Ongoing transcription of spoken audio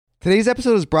Today's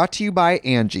episode is brought to you by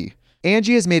Angie.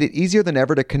 Angie has made it easier than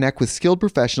ever to connect with skilled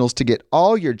professionals to get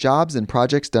all your jobs and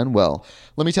projects done well.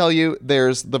 Let me tell you,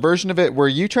 there's the version of it where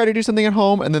you try to do something at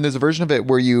home, and then there's a version of it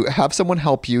where you have someone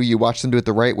help you, you watch them do it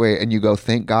the right way, and you go,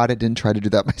 thank God I didn't try to do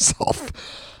that myself.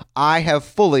 I have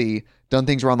fully done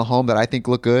things around the home that I think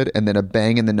look good, and then a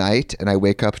bang in the night, and I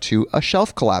wake up to a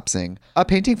shelf collapsing, a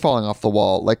painting falling off the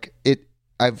wall.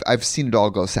 I've seen it all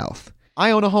go south.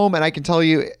 I own a home, and I can tell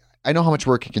you, I know how much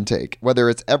work it can take. Whether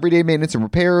it's everyday maintenance and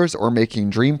repairs or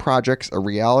making dream projects a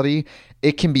reality,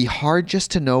 it can be hard just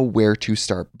to know where to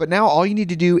start. But now all you need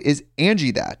to do is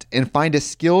Angie that and find a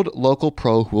skilled local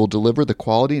pro who will deliver the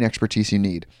quality and expertise you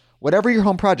need. Whatever your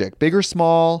home project, big or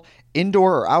small,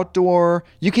 indoor or outdoor,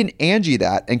 you can Angie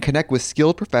that and connect with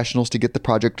skilled professionals to get the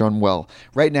project done well.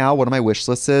 Right now, one of my wish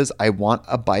lists is I want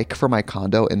a bike for my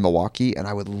condo in Milwaukee, and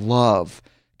I would love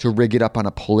to rig it up on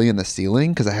a pulley in the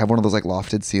ceiling because I have one of those like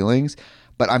lofted ceilings,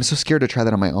 but I'm so scared to try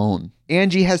that on my own.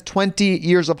 Angie has 20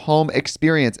 years of home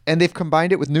experience, and they've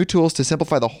combined it with new tools to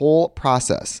simplify the whole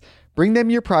process. Bring them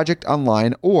your project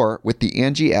online or with the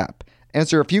Angie app.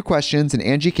 Answer a few questions and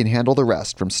Angie can handle the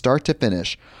rest from start to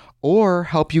finish, or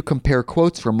help you compare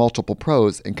quotes from multiple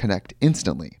pros and connect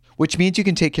instantly, which means you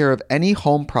can take care of any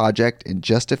home project in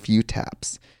just a few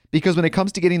taps. Because when it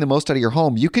comes to getting the most out of your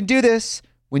home, you can do this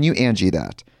when you Angie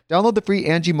that. Download the free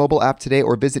Angie mobile app today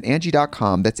or visit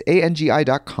Angie.com. That's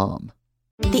ANGI.com.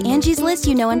 The Angie's List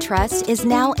you know and trust is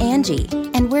now Angie,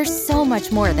 and we're so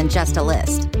much more than just a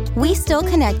list. We still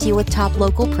connect you with top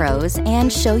local pros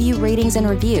and show you ratings and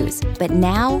reviews, but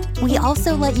now we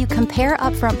also let you compare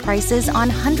upfront prices on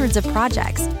hundreds of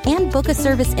projects and book a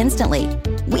service instantly.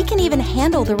 We can even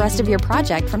handle the rest of your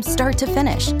project from start to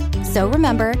finish. So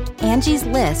remember, Angie's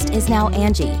List is now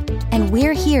Angie, and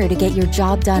we're here to get your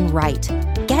job done right.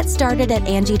 Get started at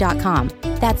Angie.com.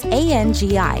 That's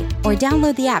ANGI, or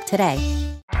download the app today.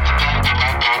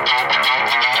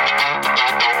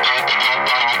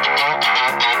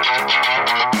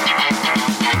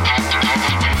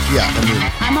 Yeah, I mean,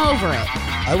 I'm over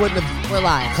it. I wouldn't have We're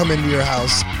live. come into your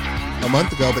house a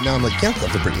month ago, but now I'm like, yeah, I'll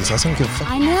go to Brittany's house. I don't give a fuck.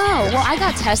 I know. Well, I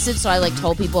got tested, so I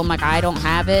told people, I'm like, I don't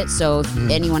have it, so if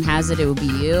anyone has it, it would be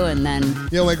you, and then...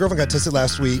 You know, my girlfriend got tested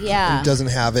last week and doesn't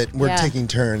have it. We're taking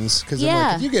turns, because I'm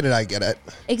like, if you get it, I get it.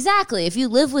 Exactly. If you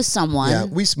live with someone... Yeah,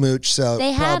 we smooch, so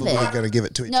they have probably it. going to give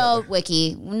it to each other. No,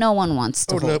 Wiki, no one wants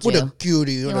to hold What you. a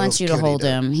cutie. He wants you to hold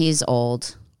him. He's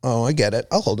old. Oh, I get it.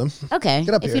 I'll hold him. Okay,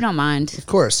 Get up if here. you don't mind. Of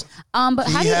course. But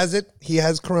how He do you... has it. He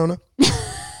has corona.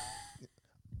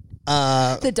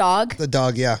 The dog? The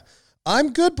dog, yeah.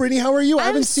 I'm good, Brittany. How are you? I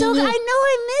haven't seen you. I know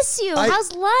I miss you.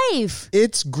 How's life?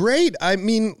 It's great. I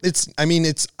mean,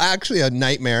 it's actually a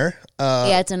nightmare.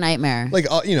 Yeah, it's a nightmare. Like,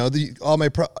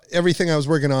 everything I was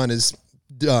working on is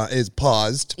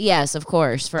paused. Yes, of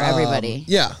course, for everybody.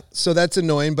 Yeah, so that's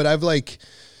annoying. But I've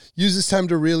used this time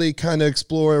to really kind of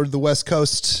explore the West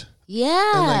Coast.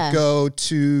 Yeah. And go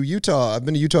to Utah. I've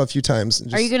been to Utah a few times.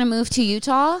 Are you going to move to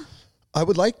Utah? I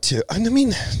would like to. I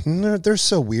mean, they're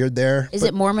so weird there. Is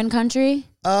it Mormon country?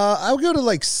 I would go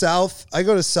to south. I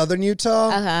go to southern Utah.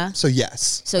 Uh-huh. So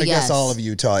yes. So I guess all of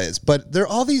Utah is. But they're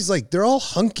all these they're all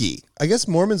hunky. I guess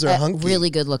Mormons are hunky. Really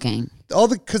good looking.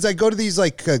 Because I go to these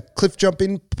cliff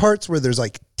jumping parts where there's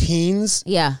teens.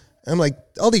 Yeah. I'm like,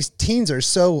 all these teens are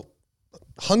so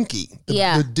hunky.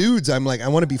 The dudes, I'm like, I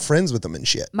want to be friends with them and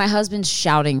shit. My husband's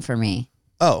shouting for me.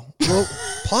 Oh, well,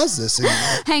 pause this.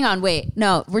 Hang on, wait.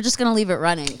 No, we're just going to leave it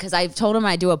running because I've told him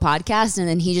I do a podcast and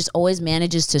then he just always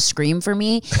manages to scream for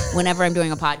me whenever I'm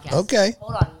doing a podcast. Okay.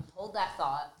 Hold on. Hold that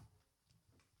thought.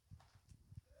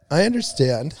 I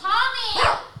understand. Tommy!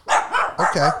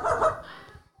 Okay.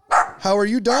 How are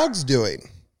you dogs doing?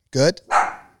 Good?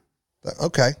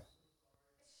 Okay.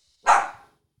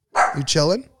 You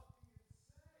chilling?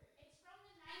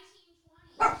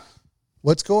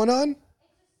 What's going on?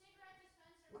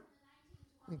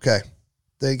 Okay.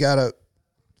 They got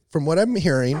from what I'm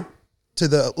hearing to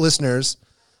the listeners,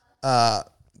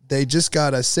 they just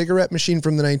got a cigarette machine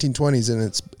from the 1920s and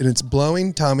it's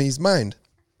blowing Tommy's mind.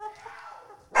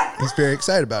 He's very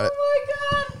excited about it. Oh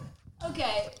my God.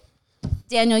 Okay.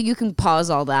 Daniel, you can pause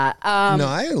all that. No,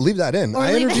 I leave that in.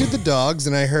 I interviewed the dogs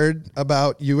and I heard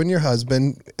about you and your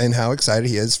husband and how excited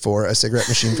he is for a cigarette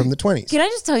machine from the 20s. Can I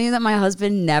just tell you that my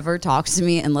husband never talks to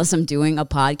me unless I'm doing a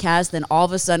podcast? Then all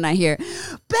of a sudden I hear,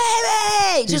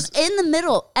 baby, just in the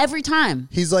middle every time.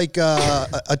 He's like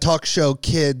a talk show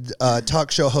kid,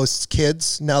 talk show hosts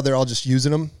kids. Now they're all just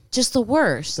using them. Just the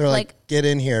worst. They're like, get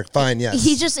in here. Fine, yes.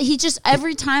 He just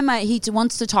every time he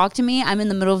wants to talk to me, I'm in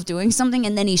the middle of doing something,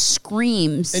 and then he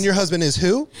screams. And your husband is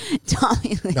who?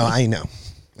 Tommy Lee. No, I know.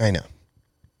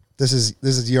 This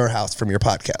is your house from your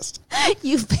podcast.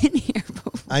 You've been here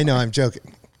before. I know. I'm joking.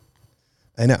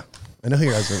 I know who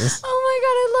your husband is. Oh my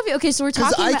God, I love you. Okay, so we're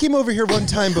talking I came over here one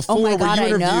time before Oh my God, where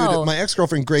you I know. interviewed my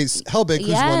ex-girlfriend, Grace Helbig, who's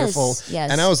Yes, wonderful.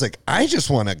 yes. And I was like, I just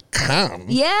want to come.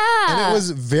 Yeah. And it was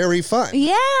very fun.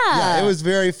 Yeah. It was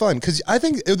very fun. Because I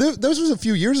think this was a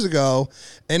few years ago,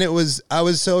 and I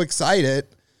was so excited.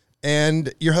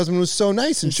 And your husband was so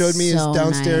nice and showed me his so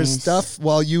downstairs nice. stuff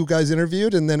while you guys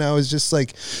interviewed. And then I was just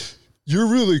like, you're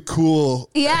really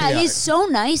cool. Yeah, he's so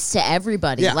nice to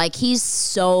everybody. Yeah. Like, he's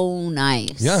so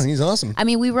nice. Yeah, he's awesome. I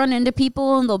mean, we run into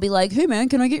people and they'll be like, hey, man,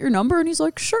 can I get your number? And he's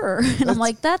like, sure. And I'm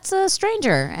like, that's a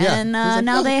stranger. Yeah. And He's like,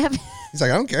 now "No." they have... He's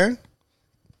like, I don't care.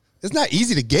 It's not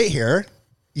easy to get here.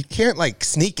 You can't like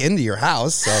sneak into your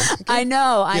house. So I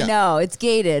know. It's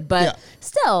gated. But Yeah.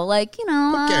 still, like,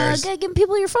 Who cares? give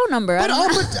people your phone number. I But,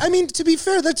 don't know. I mean, to be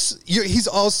fair, he's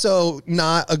also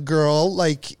not a girl.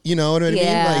 Like, you know what I mean?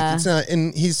 Yeah. Like, it's not,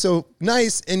 and he's so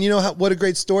nice. And you know what a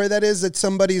great story that is? That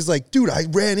somebody's like, dude, I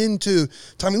ran into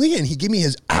Tommy Lee and he gave me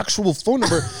his actual phone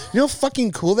number. You know how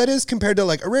fucking cool that is compared to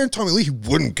like, I ran into Tommy Lee, he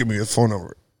wouldn't give me his phone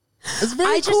number. It's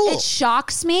very cool. It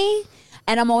shocks me.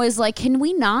 And I'm always like, can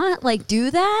we not like do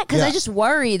that? Because Yeah. I just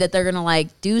worry that they're gonna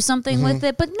like do something with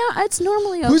it. But no, it's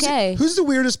normally okay. Who's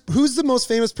the most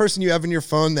famous person you have in your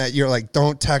phone that you're like,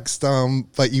 don't text them,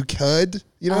 but you could?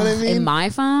 You know what I mean? In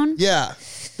my phone, Yeah.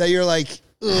 That you're like,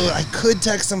 ugh, I could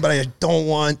text him, but I don't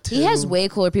want to. he has way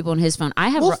cooler people in his phone. I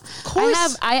have. Well, of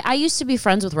course. I used to be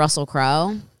friends with Russell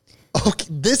Crowe. Okay,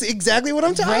 this is exactly what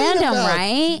I'm talking Random, about.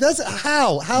 right? That's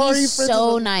how are you He's friends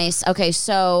so with nice. Okay,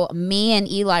 so me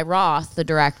and Eli Roth, the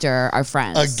director, are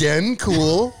friends. Again,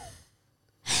 cool.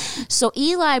 So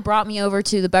Eli brought me over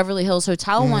to the Beverly Hills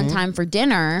Hotel one time for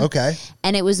dinner. Okay.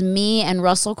 And it was me and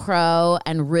Russell Crowe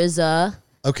and RZA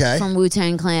Okay. from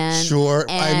Wu-Tang Clan. Sure.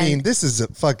 I And- mean, this is a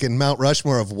fucking Mount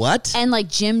Rushmore of what? And like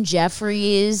Jim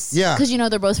Jeffries. Yeah. Because,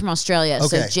 they're both from Australia.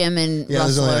 Okay. So Jim and Yeah,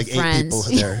 there's Russell only are like 8 friends.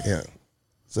 people there. Yeah.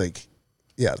 It's like,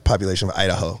 the population of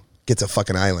Idaho gets a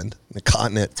fucking island, a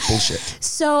continent. It's bullshit.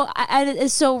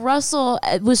 So Russell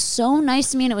was so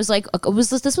nice to me, and it was like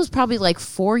this was probably like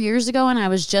 4 years ago, and I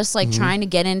was just like trying to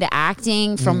get into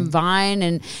acting from Vine,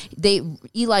 and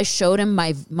Eli showed him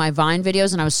my Vine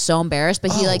videos, and I was so embarrassed,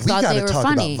 but he We thought gotta they were talk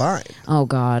funny. about Vine. Oh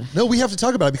God. No, we have to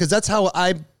talk about it because that's how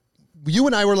you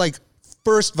and I were like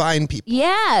first Vine people.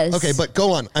 Yes. Okay, but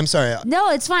go on. I'm sorry.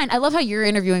 No, it's fine. I love how you're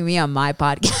interviewing me on my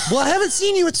podcast. Well, I haven't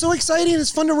seen you. It's so exciting.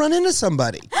 It's fun to run into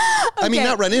somebody. I mean, Okay.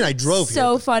 not run in. I drove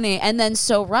So here. funny. And then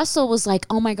so Russell was like,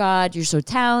 oh my God, you're so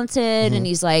talented. And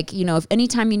he's like, if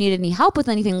anytime you need any help with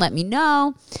anything, let me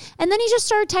know. And then he just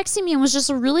started texting me and was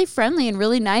just really friendly and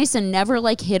really nice and never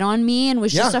like hit on me and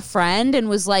was just Yeah. a friend and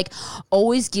was like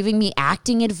always giving me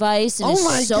acting advice and Oh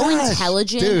my is so gosh,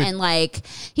 intelligent dude. and like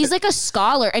he's like a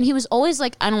scholar and he was always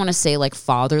like, I don't want to say like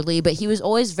fatherly, but he was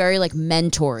always very like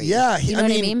mentory. Yeah, you know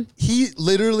what I mean? He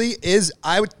literally is.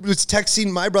 I was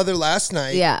texting my brother last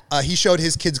night. Yeah. He showed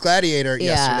his kids Gladiator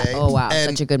yesterday. Oh wow, and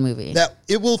such a good movie. That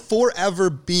it will forever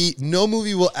be. No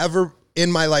movie will ever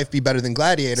in my life be better than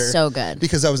Gladiator. So good.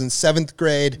 Because I was in 7th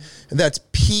grade, and that's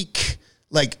peak.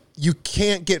 Like you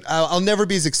can't get. I'll never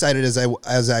be as excited as I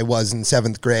was in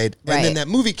 7th grade. And Right. then that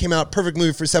movie came out. Perfect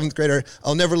movie for 7th grader.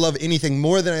 I'll never love anything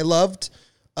more than I loved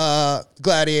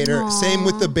Gladiator. Same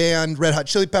with the band Red Hot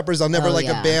Chili Peppers. I'll never Oh, like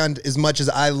yeah. a band as much as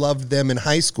I loved them in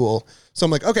high school. So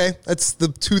I'm like, okay, that's the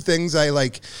two things I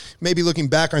like. Maybe looking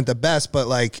back aren't the best, but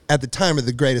like at the time are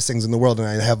the greatest things in the world, and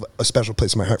I have a special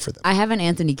place in my heart for them. I have an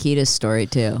Anthony Kiedis story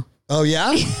too. Oh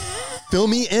yeah. Fill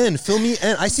me in.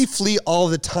 I see Flea all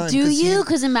the time. Do 'cause you? he-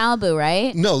 Because in Malibu,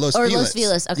 right? No, Los Feliz. Los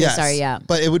Feliz. Okay, Yes. sorry, yeah.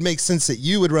 But it would make sense that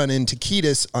you would run into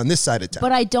Kiedis on this side of town.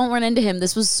 But I don't run into him.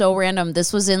 This was so random.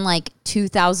 This was in like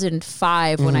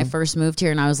 2005 when I first moved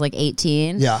here and I was like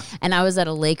 18. Mm-hmm. Yeah. And I was at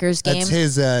a Lakers game.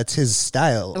 It's his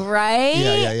style. Right?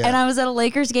 Yeah. And I was at a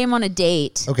Lakers game on a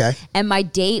date. Okay. And my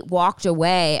date walked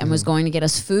away and was going to get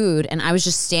us food. And I was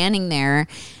just standing there.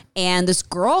 And this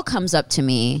girl comes up to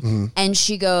me and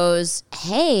she goes,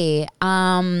 hey,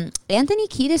 Anthony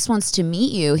Kiedis wants to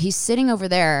meet you. He's sitting over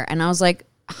there. And I was like,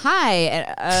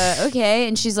 hi, okay.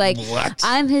 And she's like, What?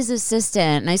 I'm his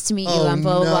assistant. Nice to meet you. Oh, I'm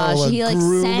blah, blah, blah. no, He a like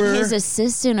sent groomer? his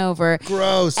assistant over.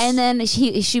 Gross. And then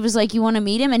she was like, you want to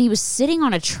meet him? And he was sitting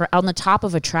on on the top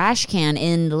of a trash can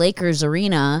in the Lakers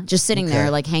arena, just sitting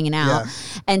there like hanging out. Yeah.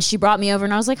 And she brought me over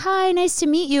and I was like, hi, nice to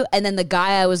meet you. And then the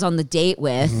guy I was on the date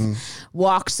with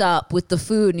walks up with the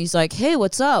food and he's like, hey,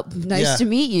 what's up? Nice Yeah. to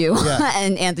meet you. Yeah.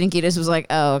 And Anthony Kiedis was like,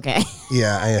 oh, okay.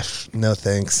 Yeah, no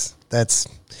thanks.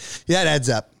 That adds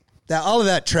up. All of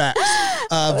that tracks.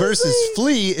 versus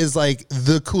Flea is like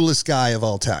the coolest guy of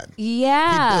all time.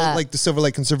 Yeah. He built like the Silver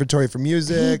Lake Conservatory for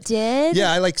Music. He did?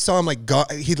 Yeah, I like saw him like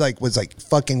he like was like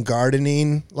fucking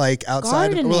gardening like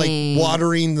outside or Gardening. like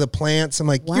watering the plants. I'm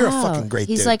like, you're a Wow. fucking great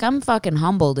dude. He's like, I'm fucking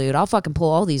humble, dude. I'll fucking pull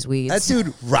all these weeds. that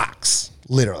dude rocks,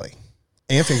 literally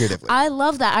and figuratively. I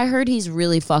love that. I heard he's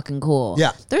really fucking cool.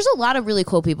 Yeah. There's a lot of really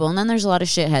cool people, and then there's a lot of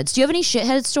shitheads. Do you have any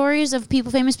shithead stories of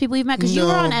famous people you've met? Because you were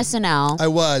No. on SNL. I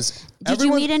was. Did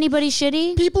you meet anybody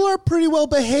shitty? People are pretty well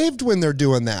behaved when they're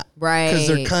doing that, Right. Because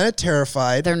they're kind of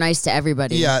terrified. They're nice to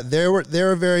everybody. Yeah, they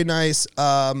were very nice.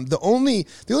 The only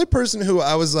person who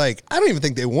I was like, I don't even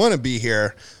think they want to be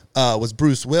here, was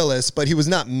Bruce Willis, but he was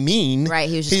not mean. Right,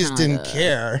 he was just kinda didn't like,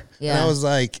 care. Yeah. And I was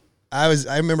like, I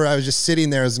remember I was just sitting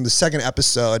there. It was in the second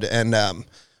episode, and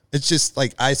it's just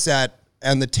like I sat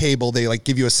on the table. They like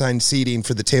give you assigned seating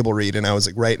for the table read, and I was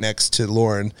like right next to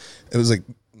Lauren. It was like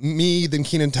me, then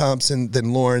Kenan Thompson,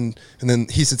 then Lauren, and then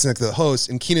he sits next to the host.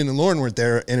 And Kenan and Lauren weren't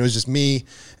there, and it was just me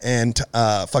and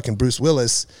fucking Bruce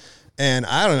Willis. And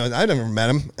I don't know, I never met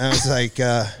him. And I was like,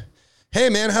 "Hey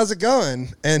man, how's it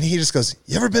going?" And he just goes,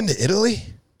 "You ever been to Italy?"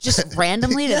 Just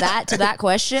randomly to that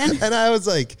question. And I was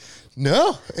like,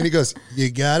 "No." And he goes,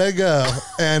 "You gotta go."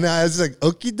 And I was like,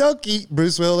 "Okie dokie,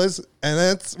 Bruce Willis." And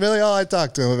that's really all I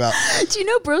talked to him about. Do you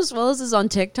know Bruce Willis is on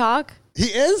TikTok? He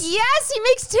is? Yes, he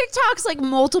makes TikToks like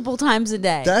multiple times a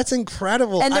day. That's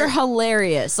incredible. And they're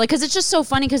hilarious. Like, because it's just so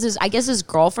funny because I guess his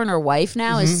girlfriend or wife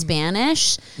now is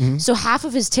Spanish. So half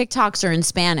of his TikToks are in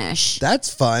Spanish.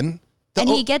 That's fun. And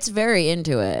he gets very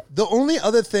into it. The only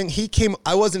other thing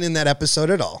I wasn't in that episode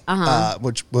at all,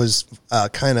 which was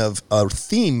kind of a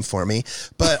theme for me.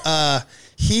 But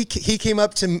he came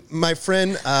up to my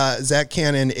friend, Zach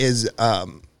Cannon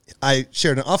I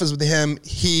shared an office with him.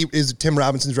 He is Tim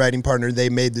Robinson's writing partner. They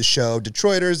made the show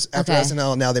Detroiters after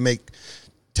SNL. Now they make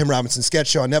Tim Robinson's sketch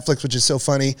show on Netflix, which is so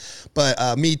funny.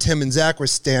 But me, Tim, and Zach were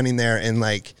standing there, and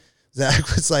like Zach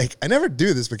was like, "I never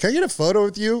do this, but can I get a photo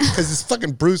with you?" Because it's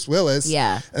fucking Bruce Willis.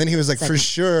 Yeah. And then he was like, "For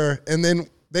sure." And then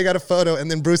they got a photo,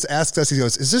 and then Bruce asks us, he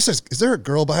goes, "Is there a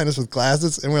girl behind us with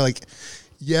glasses?" And we're like,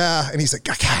 "Yeah." And he's like,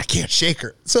 "God, I can't shake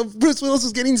her." So Bruce Willis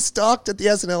was getting stalked at the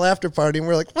SNL after party, and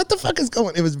we're like, "What the fuck is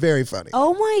going?" It was very funny.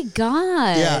 Oh my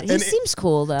God. Yeah, He and seems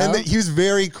cool though. And he was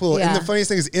very cool. Yeah. And the funniest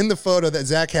thing is, in the photo that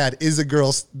Zach had is a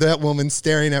girl, that woman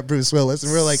staring at Bruce Willis,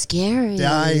 and we're like scary,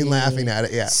 dying laughing at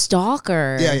it. Yeah,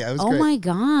 stalker. Yeah, it was Oh great. my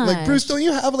God. Like, Bruce, don't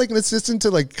you have like an assistant to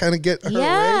like kind of get her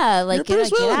Yeah, away? like You're get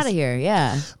Bruce Willis. out of here.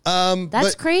 Yeah. That's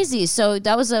But crazy. So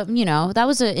that was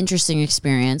an interesting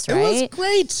experience, It right? was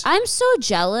great. I'm so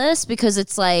jealous because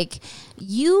it's like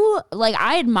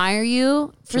I admire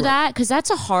you for that because that's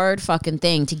a hard fucking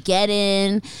thing to get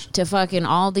in, to fucking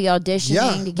all the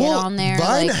auditioning, to get well, on there.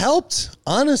 Vine like, helped,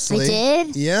 honestly. It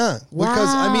did? Yeah. Because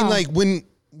I mean, Wow. like when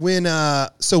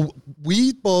so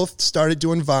we both started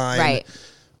doing Vine. Right.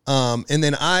 And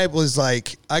then I was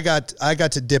like, I got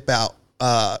to dip out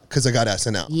because I got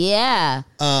SNL. Yeah.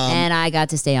 And I got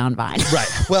to stay on Vine. Right.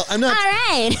 Well, I'm not. All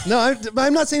right. No,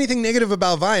 I'm not saying anything negative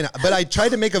about Vine, but I tried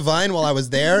to make a Vine while I was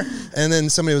there, and then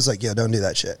somebody was like, "Yeah, don't do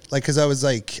that shit." Like, because I was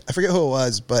like, I forget who it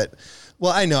was, but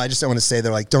well, I know, I just don't want to say.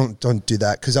 They're like, "Don't do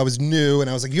that," because I was new, and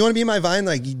I was like, "You want to be in my Vine?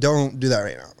 Like, you don't do that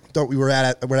right now. We're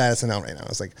at SNL right now." I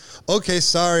was like, "Okay,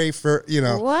 sorry for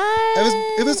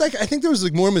What? It was like I think there was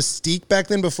like more mystique back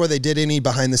then before they did any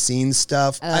behind the scenes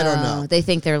stuff. I don't know. They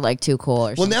think they're like too cool or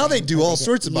Well, something. now they do all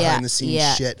sorts of behind the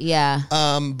scenes shit. Yeah.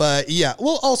 But yeah,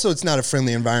 well, also it's not a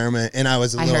friendly environment, and I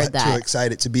was a I little heard too that.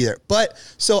 excited to be there. But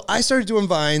so I started doing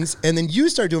Vines, and then you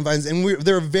started doing Vines, and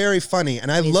they were very funny, and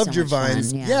I It's loved so your much fun,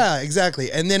 Vines. yeah. Yeah,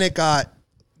 exactly. And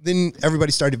then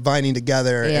everybody started vining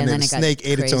together, and then it got Snake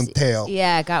ate its own crazy. tail.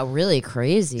 Yeah, it got really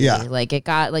crazy. Yeah. Like it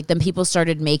got like then people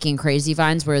started making crazy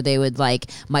vines where they would like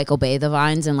Michael Bay the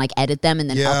vines and like edit them and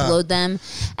then Yeah. upload them.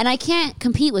 And I can't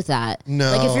compete with that.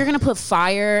 No. Like if you're gonna put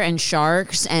fire and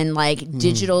sharks and like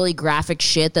digitally graphic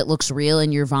shit that looks real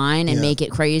in your vine and Yeah. make it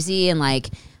crazy and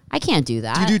like I can't do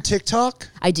that. Do you do TikTok?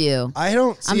 I do. I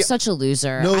don't. I'm see- such a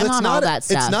loser. No, I'm that's on not all that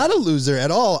stuff. It's not a loser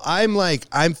at all. I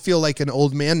feel like an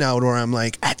old man now, where I'm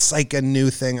like, that's like a new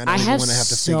thing. I don't I even have want to have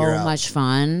to so figure out. much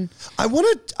fun. I want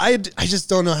to. I just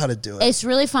don't know how to do it. It's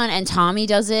really fun, and Tommy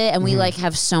does it, and we like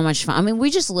have so much fun. I mean,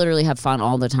 we just literally have fun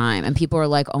all the time, and people are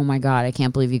like, "Oh my God, I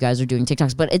can't believe you guys are doing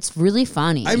TikToks," but it's really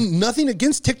funny. I'm nothing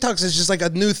against TikToks. It's just like a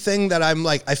new thing that I'm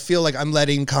like. I feel like I'm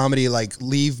letting comedy like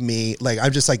leave me. Like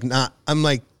I'm just like not. I'm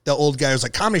like the old guy who's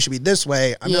like comedy should be this way,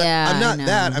 okay. I'm I not know.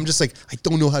 that. I'm just like, I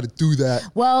don't know how to do that.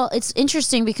 Well, it's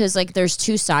interesting because like there's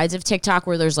two sides of TikTok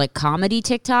where there's like comedy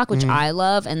TikTok, which I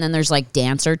love, and then there's like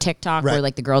dancer TikTok Right. where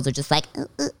like the girls are just like,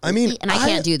 I mean, and I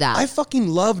can't do that. I fucking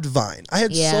loved Vine. I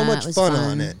had so Yeah, much it was fun fun.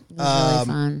 on it. It was really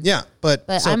fun. Yeah, but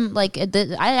so, I'm like,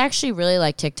 I actually really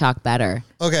like TikTok better.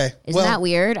 okay. Isn't that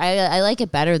weird? I like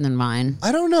it better than mine.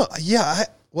 I don't know. Yeah,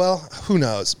 well, who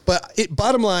knows? But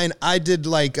bottom line, I did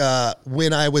like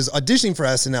when I was auditioning for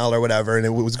SNL or whatever, and it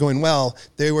was going well.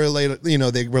 They were like, they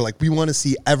were like, we want to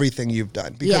see everything you've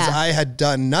done because Yeah. I had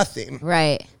done nothing.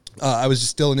 Right. I was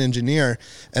just still an engineer,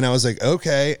 and I was like,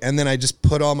 okay. And then I just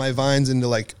put all my Vines into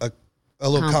like a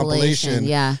little compilation,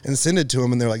 yeah. and sent it to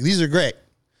them, and they're like, these are great.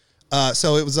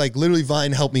 So it was like literally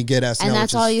Vine helped me get SNL. And that's which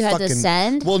is all you had to fucking-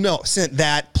 send? Well, no, sent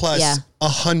that plus Yeah.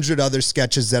 100 other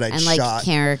sketches that I And like shot.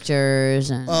 characters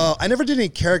and I never did any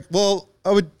character. Well,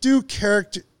 I would do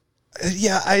character.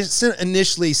 Yeah, I sent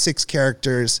initially 6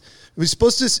 characters. We were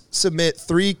supposed to submit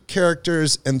 3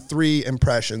 characters and 3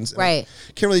 impressions. And Right.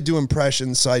 I can't really do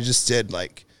impressions, so I just did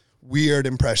like weird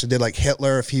impressions. Did like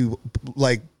Hitler if he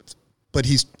like, but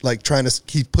he's like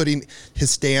he's putting his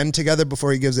stand together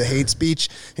before he gives a hate speech,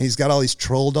 and he's got all these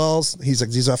troll dolls. He's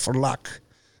like, these are for luck,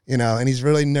 and he's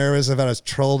really nervous about his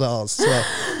troll dolls. So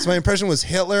my impression was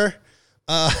Hitler.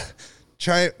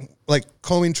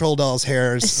 Combing troll dolls'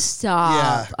 hairs. stop.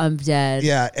 Yeah. I'm dead.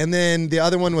 Yeah, and then the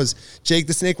other one was Jake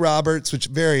the Snake Roberts, which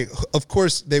of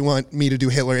course they want me to do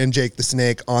Hitler and Jake the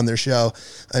Snake on their show.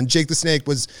 And Jake the Snake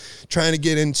was trying to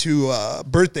get into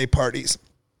birthday parties,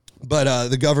 but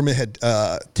the government had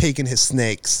taken his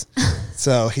snakes,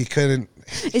 so he couldn't.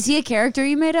 Is he a character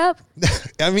you made up?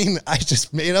 I mean, I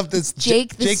just made up this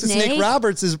Jake the the Snake Snake?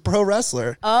 Roberts is a pro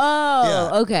wrestler. Oh,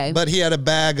 Yeah. okay. But he had a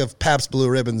bag of Pabst Blue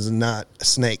Ribbons and not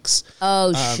snakes.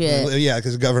 Oh, shit. Yeah,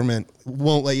 because the government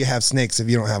won't let you have snakes if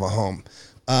you don't have a home.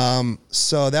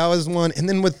 So that was one. And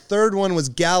then the third one was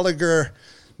Gallagher.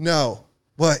 No.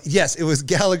 Well, yes, it was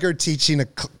Gallagher teaching a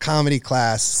comedy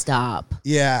class. Stop.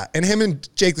 Yeah. And him and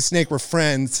Jake the Snake were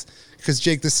friends because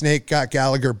Jake the Snake got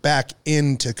Gallagher back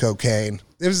into cocaine.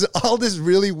 There was all this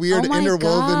really weird Oh my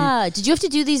interwoven. God. Did you have to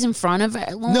do these in front of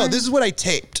Lauren? No, this is what I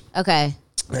taped. Okay.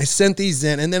 I sent these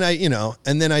in, and then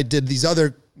I did these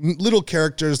other little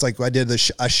characters. Like I did a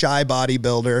shy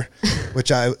bodybuilder,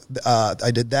 which I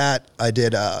did that. I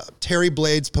did Terry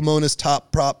Blades, Pomona's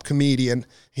top prop comedian.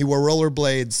 He wore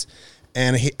rollerblades,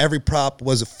 and every prop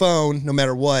was a phone, no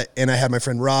matter what. And I had my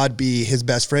friend Rod be his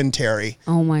best friend Terry,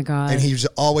 Oh my God. and he was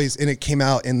always. And it came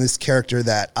out in this character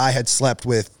that I had slept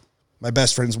with my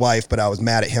best friend's wife, but I was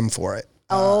mad at him for it.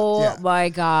 oh yeah. my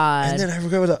God. And then I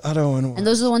forgot what the other one was. And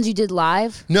those are the ones you did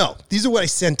live? No, these are what I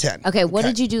sent in. Okay, what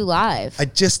did you do live? I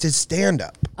just did stand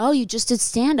up. Oh, you just did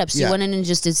stand up. So Yeah. you went in and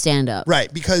just did stand up.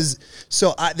 Right, because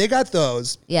they got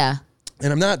those, Yeah.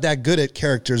 and I'm not that good at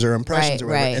characters or impressions Right, or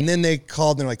whatever. right. And then they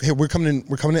called and they're like, "Hey, we're coming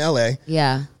to LA."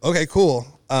 Yeah. Okay, cool.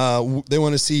 They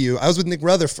want to see you. I was with Nick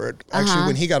Rutherford actually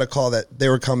when he got a call that they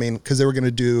were coming because they were going to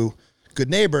do Good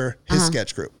Neighbor, his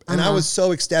sketch group, and I was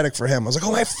so ecstatic for him. I was like,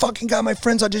 "Oh, I fucking got my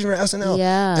friends auditioning for SNL."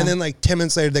 Yeah. And then like 10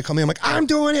 minutes later, they call me. I'm like, "I'm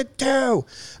doing it too,"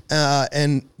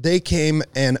 and they came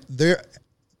and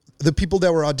the people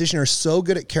that were auditioning are so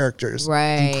good at characters,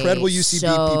 Right. Incredible UCB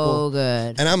So people,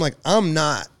 good. And I'm like, I'm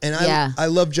not, and Yeah. I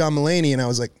love John Mulaney, and I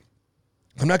was like,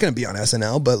 I'm not going to be on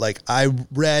SNL, but like I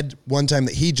read one time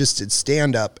that he just did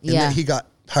stand up, and Yeah. then he got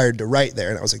hired to write there,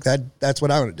 and I was like, that's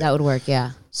what I want to do. That would work.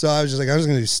 Yeah. So I was just like, I was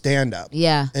going to do stand up,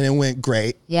 Yeah. and it went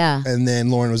great, Yeah. And then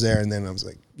Lauren was there, and then I was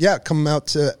like, yeah, come out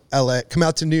to LA, come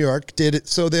out to New York, did it.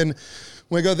 So then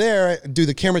when I go there, I do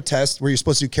the camera test where you're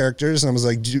supposed to do characters, and I was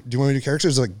like, do you want me to do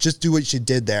characters? Like, just do what you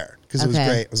did there because it was Okay.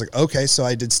 great. I was like, okay, so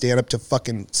I did stand up to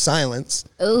fucking silence.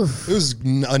 Oof. It was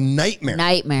a nightmare.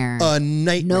 Nightmare. A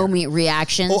nightmare. No meat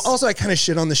reactions. Oh, also, I kind of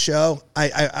shit on the show.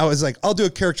 I was like, I'll do a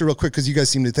character real quick because you guys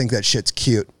seem to think that shit's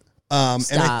cute. And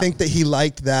I Stop. think that he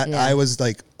liked that Yeah. I was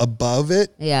like above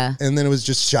it. Yeah. And then it was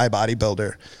just shy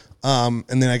bodybuilder. And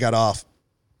then I got off.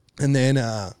 And then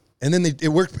it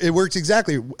worked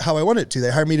exactly how I wanted it to. They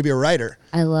hired me to be a writer.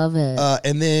 I love it.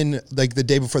 And then like the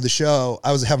day before the show,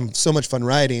 I was having so much fun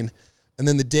writing. And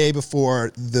then the day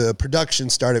before the production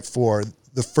started for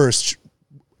the first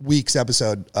week's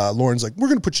episode, Lauren's like, we're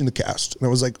going to put you in the cast. And I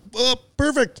was like, oh,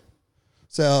 perfect.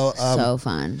 So, so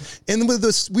fun. and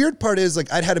the weird part is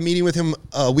like, I'd had a meeting with him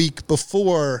a week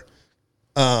before,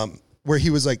 where he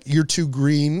was like, you're too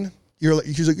green.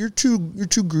 He's like, you're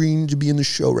too green to be in the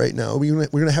show right now. We're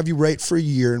going to have you write for a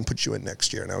year and put you in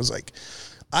next year. And I was like,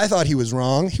 I thought he was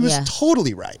wrong. He was Yeah.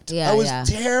 totally right. Yeah, I was yeah.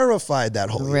 terrified that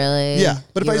whole year. Really? Yeah.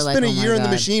 But You if I were like, spent oh a my year in the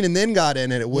God. machine and then got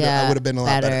in it, I would have been a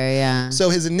lot better. Yeah. So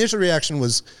his initial reaction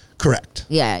was Correct.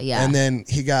 Yeah, yeah. And then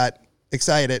he got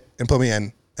excited and put me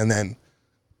in, and then,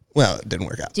 well, it didn't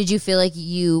work out. Did you feel like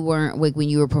you weren't, like when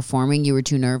you were performing, you were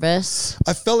too nervous?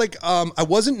 I felt like I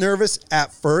wasn't nervous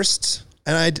at first,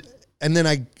 and then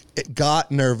I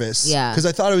got nervous. Yeah. Because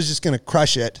I thought I was just going to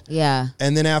crush it. Yeah.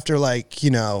 And then after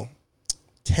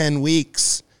 10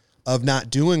 weeks of not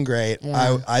doing great,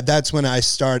 Yeah. I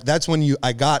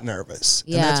got nervous.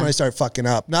 Yeah. And that's when I started fucking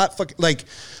up.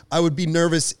 I would be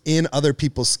nervous in other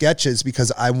people's sketches because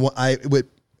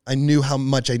I knew how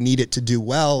much I needed to do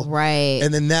well. Right.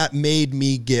 And then that made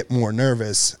me get more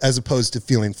nervous as opposed to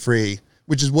feeling free,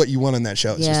 which is what you want on that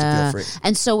show. It's just to feel free.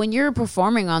 And so when you're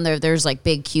performing on there's like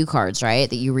big cue cards, right?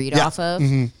 That you read off of.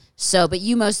 Mm-hmm. So, but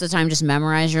you most of the time just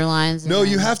memorize your lines? No,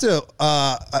 you have to,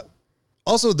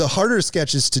 also, the harder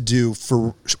sketches to do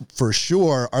for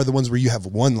sure are the ones where you have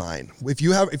one line. If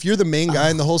you're the main guy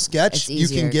in the whole sketch, you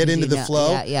can get into the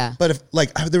flow. Yeah, yeah. But if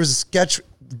there was a sketch,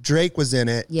 Drake was in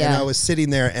it, and I was sitting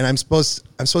there, and I'm supposed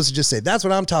to just say, "That's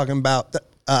what I'm talking about,"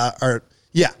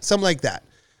 something like that,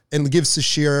 and give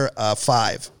Sashir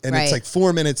 5, and it's like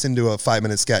 4 minutes into a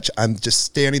 5-minute sketch. I'm just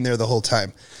standing there the whole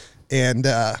time, and.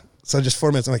 So just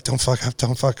 4 minutes, I'm like, don't fuck up.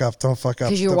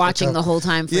 Because you're watching the whole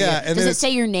time. And does it say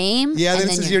your name? Yeah, then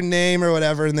it says your name or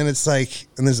whatever, and then it's like,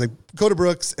 go to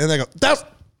Brooks, and they go,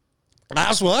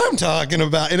 that's what I'm talking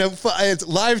about. And it's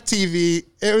live TV.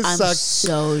 It sucked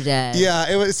so dead. Yeah,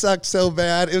 it sucked so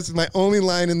bad. It was my only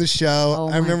line in the show. Oh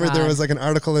I remember there was like an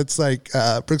article that's like,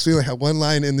 Brooks Wheeler had one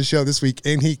line in the show this week,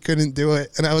 and he couldn't do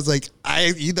it. And I was like,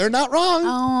 they're not wrong.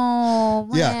 Oh,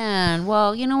 man.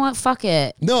 Well, you know what? Fuck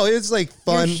it. No, it's like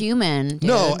fun. You're human, dude.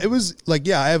 No, it was like,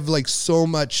 I have like so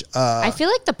much. I feel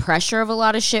like the pressure of a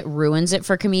lot of shit ruins it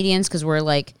for comedians because we're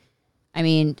like,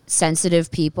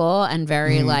 sensitive people and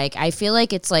very I feel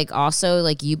like it's like also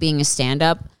like you being a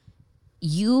stand-up,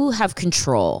 you have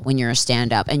control when you're a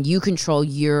stand-up and you control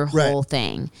your whole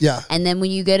thing. Yeah. And then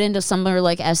when you get into somewhere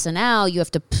like SNL, you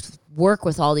have to work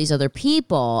with all these other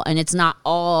people and it's not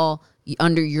all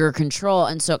under your control,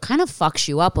 and so it kind of fucks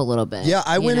you up a little bit. Yeah,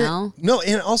 I went in. No,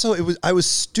 and also I was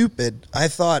stupid. I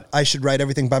thought I should write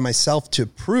everything by myself to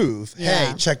prove,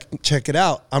 hey, check it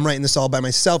out. I'm writing this all by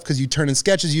myself because you turn in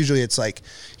sketches. Usually it's like,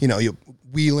 you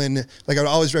Whelan. Like I would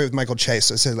always write with Michael Che,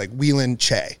 so I said like Whelan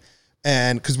Che,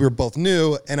 and because we were both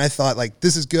new, and I thought like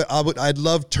this is good. I'd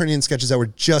love turning in sketches that were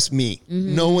just me.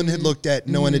 Mm-hmm. No one had looked at.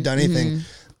 No one had done anything.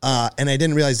 Mm-hmm. And I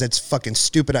didn't realize that's a fucking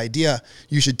stupid idea.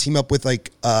 You should team up with like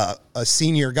a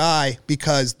senior guy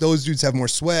because those dudes have more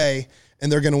sway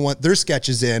and they're going to want their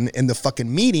sketches in the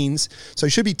fucking meetings. So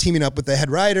I should be teaming up with the head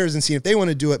writers and seeing if they want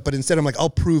to do it. But instead I'm like, I'll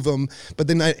prove them. But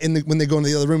then when they go into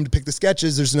the other room to pick the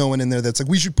sketches, there's no one in there that's like,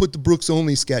 we should put the Brooks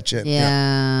only sketch in.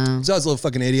 Yeah. So I was a little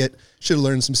fucking idiot. Should have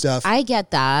learned some stuff. I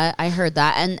get that. I heard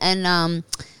that. And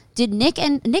did Nick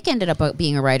ended up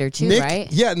being a writer too, right?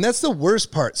 Yeah, and that's the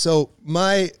worst part. So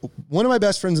one of my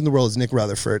best friends in the world is Nick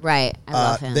Rutherford. Right, I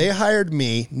love him. They hired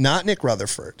me, not Nick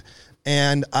Rutherford,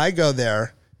 and I go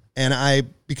there and I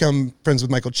become friends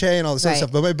with Michael Che and all this other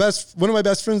stuff. But one of my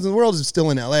best friends in the world is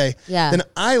still in LA. Yeah. Then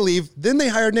I leave. Then they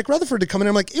hired Nick Rutherford to come in.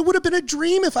 I'm like, it would have been a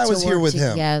dream if I was here with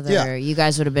him. Yeah, you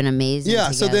guys would have been amazing. Yeah.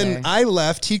 Together. So then I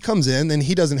left. He comes in. Then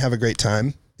he doesn't have a great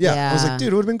time. Yeah. I was like,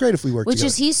 dude, it would have been great if we worked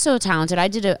together. He's so talented. I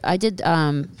did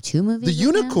 2 movies. The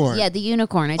Unicorn. Yeah, the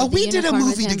Unicorn. We did a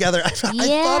movie together. I thought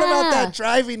about that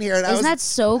driving here. And Isn't that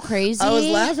so crazy? I was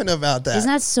laughing about that. Isn't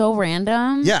that so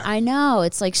random? Yeah. I know.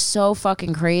 It's like so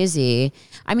fucking crazy.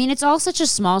 I mean, it's all such a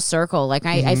small circle. Like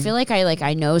I feel like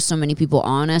I know so many people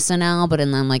on SNL, but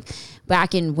then like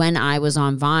back in when I was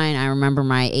on Vine, I remember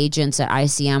my agents at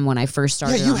ICM when I first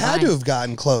started. Yeah, you on had Vine, to have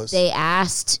gotten close. They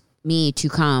asked me to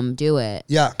come do it.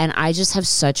 Yeah. And I just have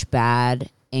such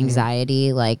bad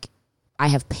anxiety. Like I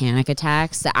have panic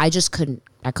attacks that I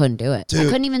couldn't do it. Dude. I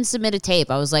couldn't even submit a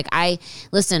tape. I was like,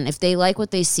 listen, if they like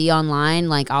what they see online,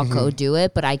 like I'll go do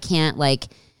it, but I can't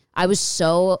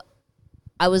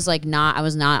I was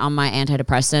not on my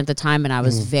antidepressant at the time, and I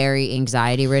was very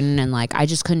anxiety ridden, and like I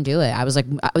just couldn't do it. I was like,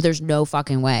 there's no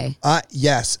fucking way.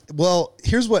 Yes. Well,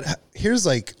 here's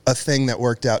like a thing that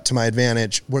worked out to my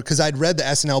advantage, because I'd read the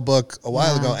SNL book a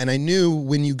while ago, and I knew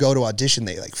when you go to audition,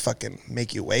 they like fucking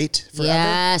make you wait forever.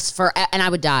 Yes, and I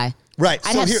would die. Right.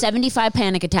 I'd have 75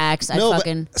 panic attacks. So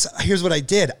here's what I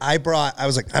did. I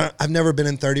was like, I've never been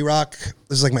in 30 Rock.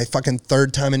 This is like my fucking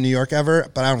third time in New York ever,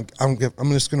 but I'm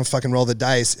just going to fucking roll the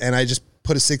dice. And I just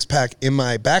put a 6-pack in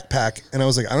my backpack. And I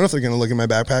was like, I don't know if they're going to look in my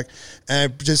backpack.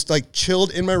 And I just like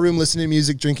chilled in my room, listening to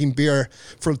music, drinking beer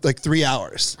for like 3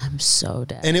 hours. I'm so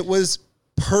dead. And it was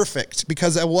perfect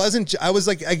because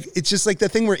it's just like the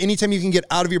thing where anytime you can get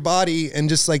out of your body and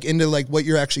just like into like what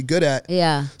you're actually good at.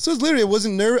 Yeah. So it's literally, I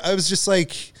wasn't nervous. I was just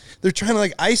like, they're trying to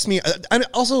like ice me. And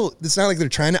also, it's not like they're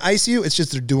trying to ice you. It's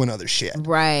just they're doing other shit.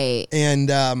 Right. And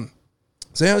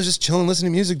so yeah, I was just chilling,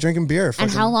 listening to music, drinking beer. And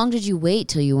how long did you wait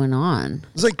till you went on?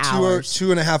 It was like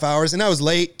 2.5 hours. And I was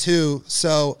late too.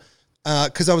 So,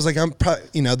 because I was like, I'm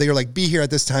probably, they were like, be here at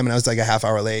this time. And I was like a half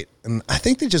hour late. And I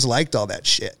think they just liked all that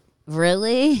shit.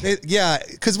 Really? Yeah.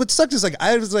 Because what sucked is like,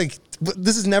 I was like,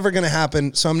 this is never going to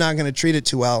happen. So I'm not going to treat it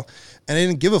too well. And I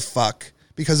didn't give a fuck.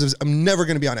 Because I'm never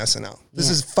going to be on SNL. This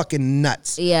is fucking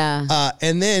nuts. Yeah.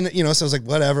 And then, so I was like,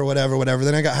 whatever.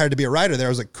 Then I got hired to be a writer there. I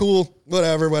was like, cool,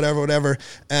 whatever.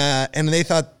 And they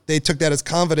thought they took that as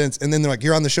confidence. And then they're like,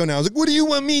 you're on the show now. I was like, what do you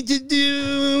want me to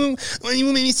do? Why do you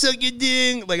want me to suck your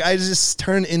dick? Like, I just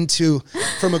turned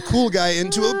from a cool guy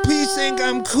into a please think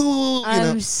I'm cool.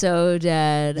 I'm so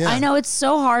dead. Yeah. I know it's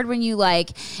so hard when you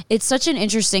it's such an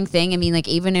interesting thing. I mean, like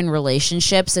even in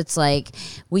relationships, it's like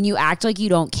when you act like you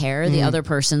don't care, the other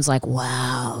person's like,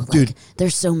 wow, like, dude, they're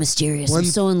so mysterious. I'm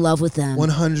so in love with them.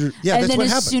 100. Yeah, and that's then what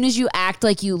as happened. soon as you act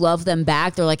like you love them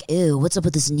back, they're like, ew, what's up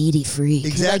with this needy freak?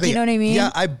 Exactly. Like, you know what I mean?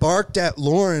 Yeah, I barked at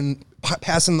Lauren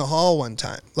passing the hall one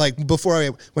time. Like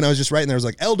when I was just writing there, I was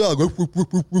like, L-Dog, woof, woof,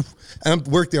 woof, woof, woof. And I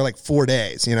worked there like 4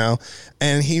 days,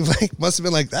 And he like must have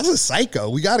been like, that's a psycho.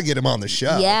 We got to get him on the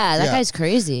show. Yeah, that guy's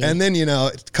crazy. And then,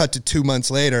 it cut to 2 months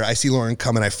later, I see Lauren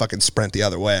come and I fucking sprint the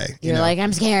other way. You're like,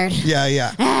 I'm scared.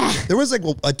 Yeah. There was like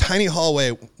a tiny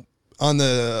hallway on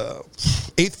the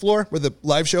 8th floor where the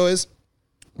live show is.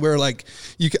 Where like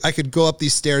I could go up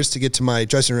these stairs to get to my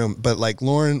dressing room, but like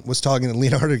Lauren was talking to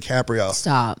Leonardo DiCaprio.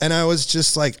 Stop. And I was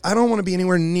just like, I don't want to be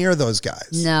anywhere near those guys.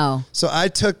 No. So I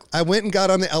went and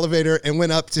got on the elevator and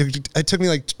went up to. It took me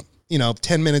like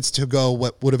 10 minutes to go.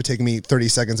 What would have taken me 30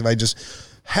 seconds if I just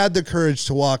had the courage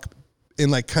to walk and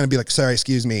like kind of be like, sorry,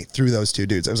 excuse me, through those two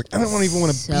dudes. I was like, I don't even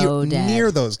want to be near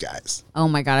those guys. Oh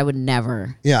my God, I would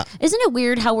never. Yeah. Isn't it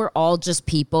weird how we're all just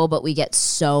people, but we get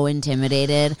so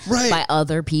intimidated by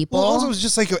other people? Well, also it was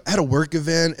just like at a work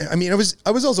event. I mean, I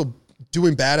was also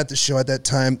doing bad at the show at that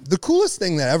time. The coolest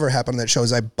thing that ever happened on that show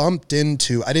is I bumped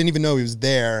into, I didn't even know he was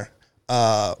there,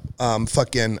 Paul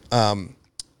McCartney.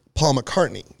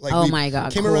 Like, oh my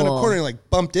God, came around a corner and like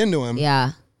bumped into him.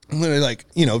 Yeah. Literally like,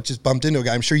 just bumped into a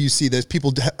guy. I'm sure you see this.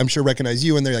 People, I'm sure, recognize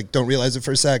you and they're like, don't realize it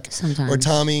for a sec. Sometimes. Or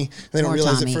Tommy. They don't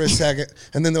realize it for a second.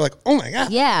 And then they're like, oh my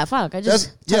God. Yeah, fuck. I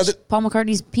just touched Paul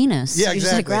McCartney's penis. Yeah, exactly. You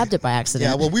just like grabbed it by accident.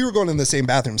 Yeah, well, we were going in the same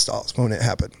bathroom stalls when it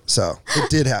happened. So it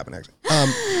did happen, actually.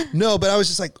 No, but I was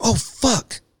just like, oh,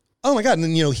 fuck. Oh my God. And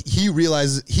then,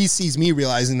 he sees me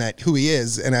realizing that who he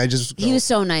is. And I just go, he was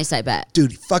so nice, I bet.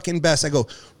 Dude, fucking best. I go,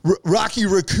 Rocky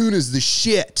Raccoon is the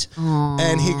shit. Aww.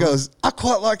 And he goes, I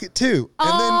quite like it too.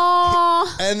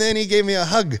 And then he gave me a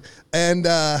hug. And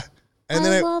then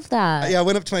I love that. Yeah, I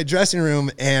went up to my dressing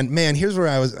room and man, here's where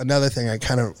another thing I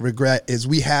kind of regret is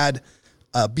we had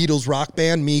a Beatles rock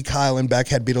band. Me, Kyle, and Beck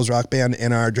had Beatles rock band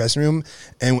in our dressing room.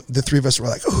 And the three of us were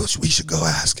like, oh, we should go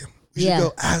ask him. We should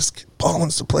go ask Paul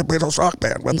wants to play Beatles rock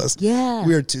band with us. Yeah.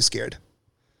 We were too scared.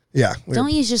 Yeah.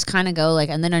 Don't you just kind of go like,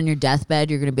 and then on your deathbed,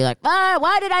 you're going to be like,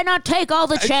 why did I not take all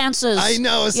the chances? I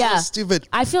know. It's so stupid.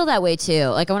 I feel that way too.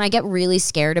 Like when I get really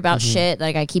scared about shit,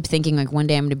 like I keep thinking like one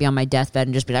day I'm going to be on my deathbed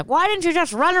and just be like, why didn't you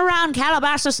just run around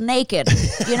Calabasas naked?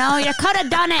 You could have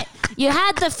done it. You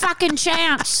had the fucking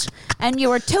chance and you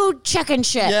were too chicken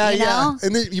shit. Yeah.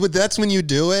 And then, that's when you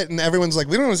do it and everyone's like,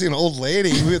 we don't want to see an old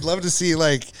lady. We would love to see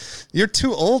like, you're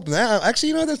too old now.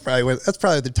 Actually, that's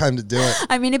probably the time to do it.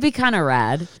 I mean, it'd be kind of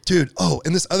rad. Dude,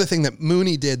 and this other thing that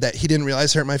Mooney did that he didn't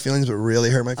realize hurt my feelings, but really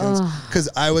hurt my feelings. Because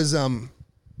I was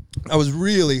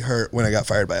really hurt when I got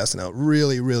fired by SNL.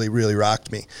 Really, really, really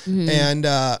rocked me. Mm-hmm.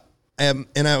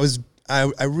 And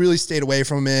I really stayed away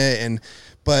from it.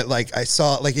 But like I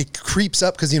saw, like it creeps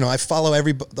up because I follow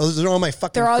everybody. Those are all my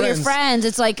fucking. They're all friends. your friends.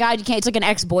 It's like God, you can't. It's like an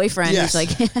ex-boyfriend. Yes.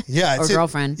 Who's like or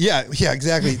girlfriend. Yeah,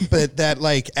 exactly. But that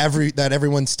like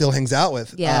everyone still hangs out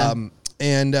with. Yeah.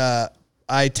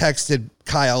 I texted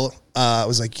Kyle. I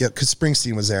was like, yeah, because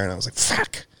Springsteen was there, and I was like,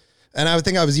 fuck. And I would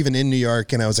think I was even in New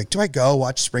York, and I was like, do I go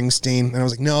watch Springsteen? And I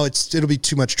was like, no, it'll be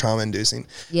too much trauma inducing.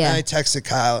 Yeah. And I texted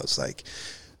Kyle. I was like,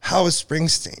 how is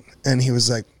Springsteen? And he was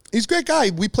like, he's a great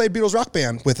guy. We played Beatles rock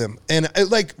band with him. And it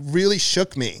like really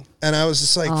shook me. And I was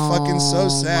just like fucking so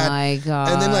sad. Oh my God.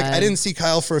 And then like I didn't see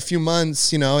Kyle for a few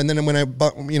months, And then when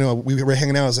we were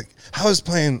hanging out, I was like, how was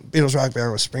playing Beatles rock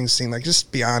band with Springsteen? Like,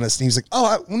 just be honest. And he's like,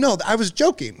 no, I was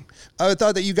joking. I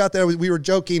thought that you got that. We were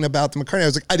joking about the McCartney. I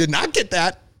was like, I did not get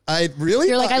that.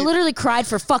 You're like, I literally cried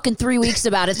for fucking 3 weeks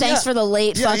about it. Thanks for the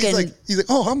late fucking. He's like,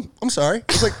 oh, I'm sorry.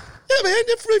 He's like, Yeah, man,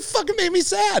 it really fucking made me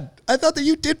sad. I thought that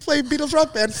you did play Beatles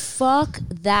Rock Band. Fuck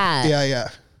that. Yeah.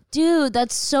 Dude,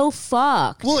 that's so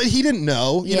fucked. Well, he didn't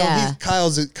know. You know,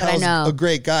 Kyle's a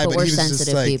great guy, but we're he was sensitive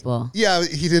just like, people. Yeah,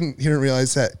 he didn't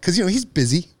realize that because he's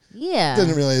busy. Yeah.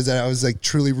 Doesn't realize that I was like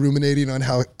truly ruminating on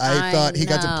how I thought he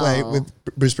got to play with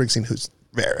Bruce Springsteen, who's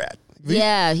very rad.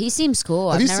 Yeah, he seems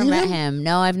cool. Have I've you never seen met him? him.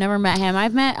 No, I've never met him.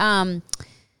 I've met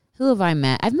who have I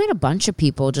met? I've met a bunch of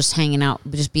people just hanging out,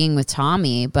 just being with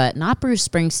Tommy, but not Bruce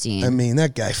Springsteen. I mean,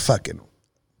 that guy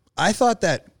I thought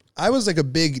that I was like a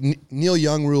big Neil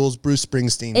Young rules Bruce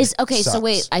Springsteen. Okay, so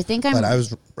wait, I think but I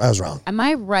was wrong. Am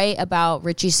I right about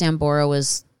Richie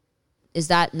Sambora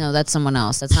that's someone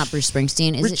else. That's not Bruce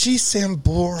Springsteen. Richie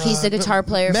Sambora. He's the guitar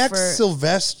player Max for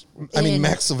Sylvester.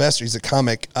 Max Sylvester, he's a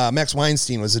comic. Max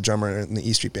Weinstein was a drummer in the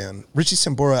E Street Band. Richie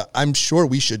Sambora, I'm sure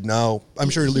we should know. I'm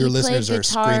sure your listeners are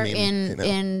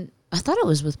screaming. I thought it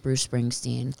was with Bruce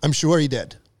Springsteen. I'm sure he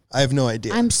did. I have no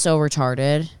idea. I'm so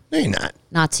retarded. No, you're not.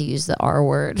 Not to use the R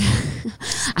word.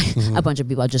 A bunch of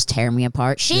people just tear me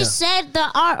apart. She said the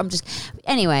R.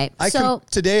 Anyway.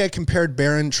 Today I compared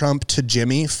Barron Trump to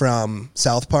Jimmy from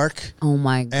South Park. Oh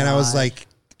my God. And I was like,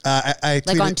 I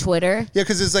tweeted, on Twitter? Yeah,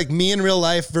 because it's like me in real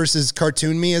life versus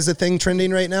cartoon me is a thing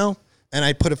trending right now. And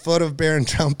I put a photo of Barron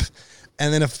Trump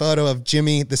and then a photo of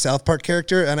Jimmy, the South Park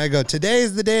character. And I go, today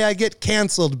is the day I get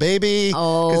canceled, baby.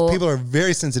 Oh. Because people are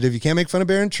very sensitive. You can't make fun of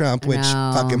Barron Trump, which,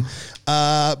 fuck him.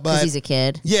 But he's a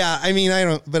kid. Yeah, I mean, I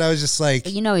don't, but I was just like.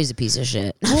 But he's a piece of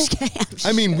shit. I'm just kidding.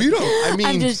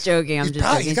 I'm just joking.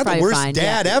 He's got the worst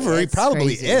dad ever. He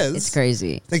probably is. It's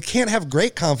crazy. They can't have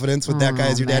great confidence with that guy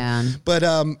as your dad. But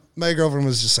my girlfriend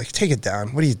was just like, take it down.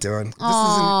 What are you doing?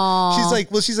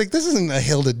 She's like, this isn't a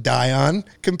hill to die on.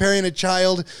 Comparing a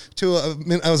child to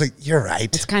I was like, you're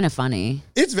right. It's kind of funny.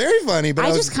 It's very funny, but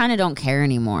I just kind of don't care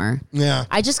anymore. Yeah.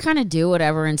 I just kind of do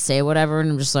whatever and say whatever,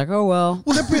 and I'm just like, oh well.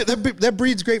 Well, that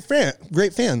breeds great fans.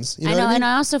 You know I know, what I mean? and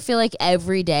I also feel like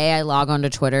every day I log onto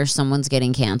Twitter, someone's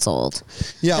getting canceled.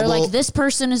 Yeah, they're like, this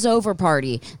person is over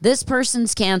party. This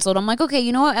person's canceled. I'm like, okay,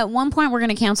 you know what? At one point, we're going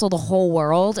to cancel the whole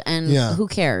world, and who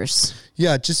cares?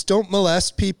 Yeah, just don't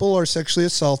molest people or sexually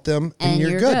assault them, and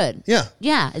you're good. Yeah.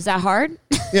 Yeah. Is that hard?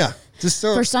 Yeah. Just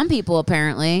For some people,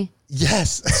 apparently.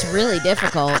 Yes. It's really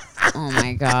difficult. Oh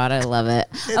my God, I love it.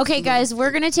 Okay, guys,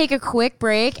 we're going to take a quick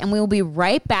break and we will be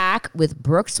right back with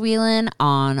Brooks Wheelan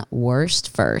on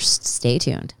Worst First. Stay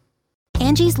tuned.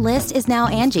 Angie's List is now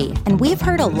Angie, and we've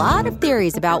heard a lot of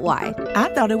theories about why.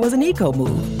 I thought it was an eco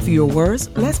move. Fewer words,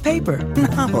 less paper.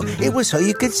 No, it was so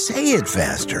you could say it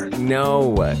faster.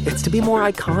 No, it's to be more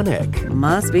iconic.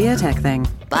 Must be a tech thing.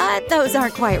 But those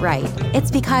aren't quite right.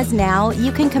 It's because now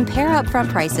you can compare upfront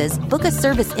prices, book a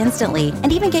service instantly,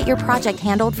 and even get your project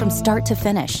handled from start to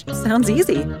finish. Sounds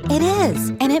easy. It is,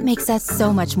 and it makes us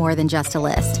so much more than just a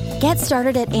list. Get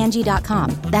started at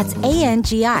Angie.com. That's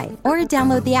ANGI, or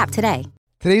download the app today.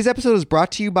 Today's episode is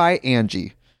brought to you by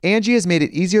Angie. Angie has made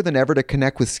it easier than ever to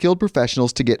connect with skilled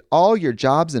professionals to get all your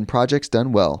jobs and projects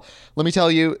done well. Let me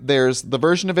tell you, there's the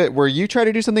version of it where you try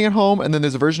to do something at home, and then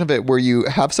there's a version of it where you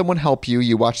have someone help you,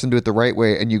 you watch them do it the right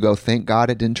way, and you go, thank God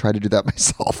I didn't try to do that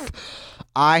myself.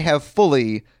 I have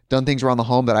fully done things around the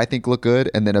home that I think look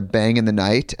good, and then a bang in the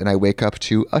night, and I wake up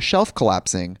to a shelf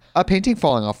collapsing, a painting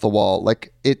falling off the wall.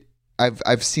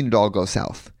 I've seen it all go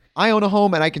south. I own a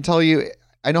home, and I can tell you,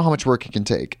 I know how much work it can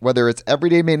take. Whether it's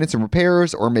everyday maintenance and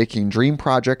repairs or making dream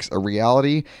projects a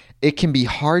reality, it can be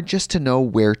hard just to know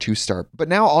where to start. But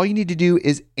now all you need to do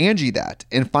is Angie that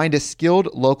and find a skilled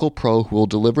local pro who will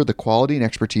deliver the quality and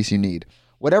expertise you need.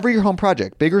 Whatever your home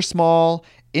project, big or small,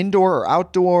 indoor or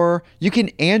outdoor, you can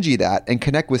Angie that and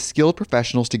connect with skilled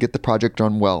professionals to get the project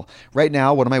done well. Right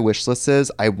now, one of my wish lists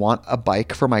is I want a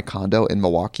bike for my condo in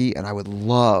Milwaukee, and I would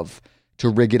love to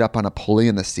rig it up on a pulley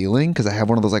in the ceiling because I have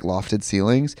one of those like lofted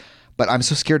ceilings, but I'm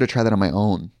so scared to try that on my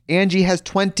own. Angie has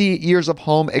 20 years of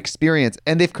home experience,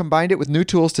 and they've combined it with new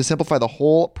tools to simplify the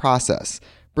whole process.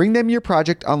 Bring them your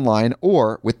project online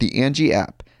or with the Angie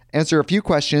app. Answer a few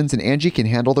questions and Angie can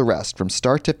handle the rest from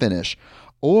start to finish,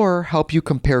 or help you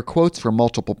compare quotes from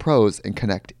multiple pros and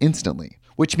connect instantly,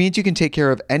 which means you can take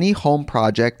care of any home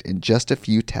project in just a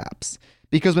few taps.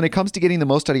 Because when it comes to getting the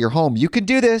most out of your home, you can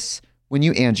do this when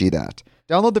you Angie that.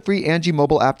 Download the free Angie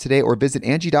mobile app today or visit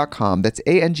Angie.com. That's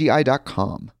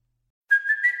ANGI.com.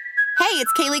 Hey,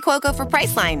 it's Kaylee Cuoco for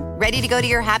Priceline. Ready to go to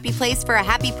your happy place for a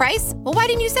happy price? Well, why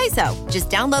didn't you say so? Just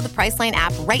download the Priceline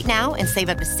app right now and save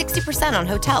up to 60% on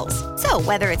hotels. So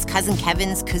whether it's Cousin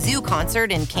Kevin's Kazoo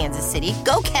Concert in Kansas City,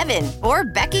 go Kevin, or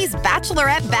Becky's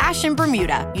Bachelorette Bash in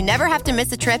Bermuda, you never have to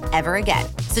miss a trip ever again.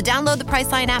 So download the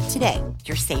Priceline app today.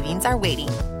 Your savings are waiting.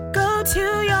 Go Go to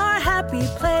your happy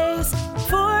place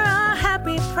for a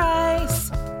happy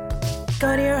price.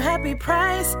 Go to your happy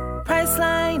price,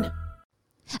 Priceline.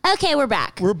 Okay, we're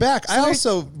back. We're back. I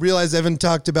also realized I haven't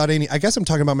talked about any. I guess I'm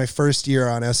talking about my first year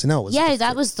on SNL. Yeah,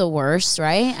 that was the worst,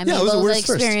 right? I mean, it was the the worst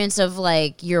experience of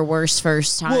like your worst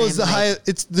first time. Well, it's the like, high.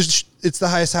 It's the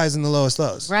highest highs and the lowest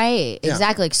lows. Right, Yeah.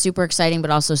 exactly. Like super exciting, but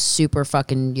also super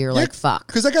fucking. You're like fuck.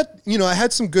 Because I got I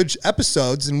had some good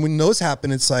episodes, and when those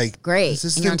happen, it's like Great. is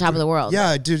this You're on top of the world. Yeah,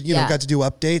 I did. Yeah. Got to do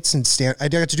updates and I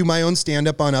got to do my own stand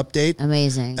up on Update.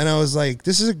 Amazing. And I was like,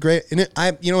 this is a great. And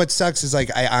what sucks is like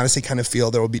I honestly kind of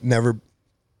feel there will be never,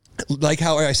 like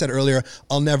how I said earlier,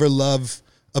 I'll never love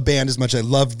a band as much as I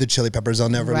love the Chili Peppers. I'll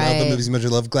never love the movies as much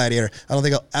as I love Gladiator. I don't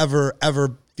think I'll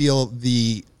ever feel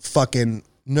the fucking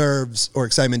nerves or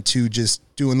excitement to just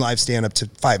doing live stand up to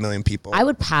 5 million people. I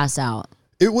would pass out.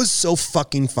 It was so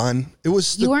fucking fun. It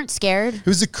was. You weren't scared? It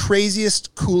was the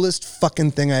craziest, coolest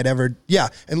fucking thing I'd ever. Yeah.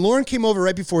 And Lauren came over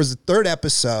right before it was the third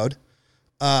episode.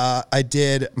 I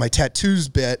did my tattoos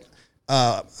bit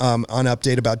on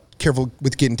Update about careful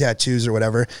with getting tattoos or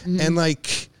whatever. Mm-hmm. And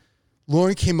like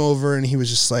Lauren came over and he was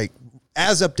just like,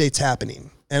 as Update's happening,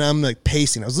 and I'm like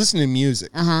pacing. I was listening to music.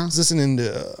 I was listening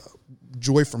to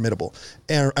Joy Formidable.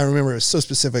 And I remember it was so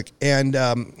specific. And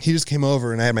he just came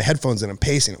over and I had my headphones in. I'm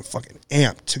pacing. I'm fucking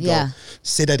amped to go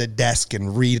sit at a desk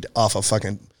and read off of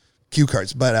fucking cue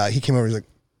cards. But he came over. He's like,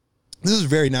 "This is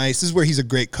very nice. This is where he's a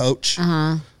great coach."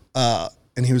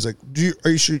 And he was like, "Are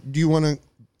you sure? Do you want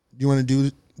to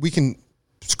do? We can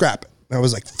scrap it." And I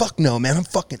was like, "Fuck no, man! I'm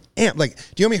fucking amped. Like, do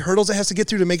you know how many hurdles it has to get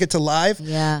through to make it to live? To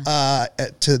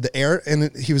the air?"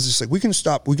 And he was just like, "We can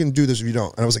stop. We can do this if you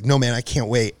don't." And I was like, "No, man, I can't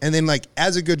wait." And then like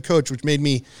as a good coach, which made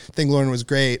me think Lauren was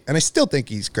great, and I still think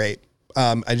he's great.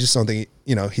 I just don't think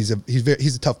he's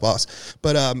a tough boss.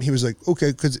 But he was like,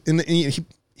 "Okay," because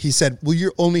he said, "Well,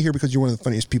 you're only here because you're one of the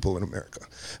funniest people in America."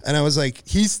 And I was like,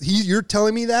 you're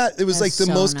telling me that? It was That's like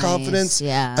the so most nice. confidence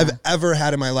Yeah. I've ever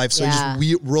had in my life. So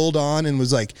we rolled on and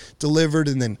was like delivered.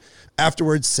 And then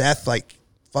afterwards, Seth like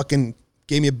fucking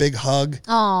gave me a big hug,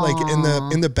 like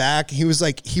in the back. He was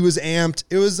amped.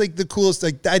 It was like the coolest.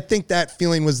 Like I think that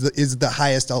feeling is the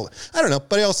highest. I don't know,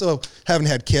 but I also haven't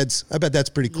had kids. I bet that's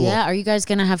pretty cool. Yeah. Are you guys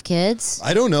gonna have kids?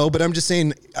 I don't know, but I'm just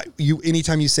saying.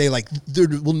 Anytime you say like there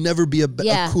will never be a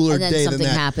cooler and then day something than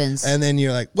that, happens. and then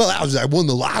you're like, well, I won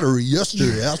the lottery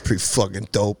yesterday. That was pretty fucking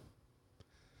dope.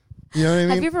 You know what I mean?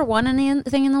 Have you ever won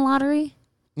anything in the lottery?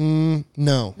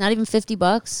 No, Not even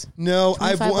 $50? no.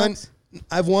 $25?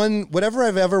 I've won whatever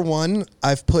I've ever won.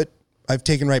 I've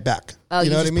taken right back. Oh, you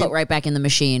know what just I mean? put right back in the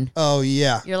machine. Oh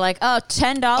yeah. You're like, oh,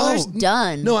 $10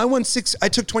 done. No, I won I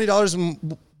took $20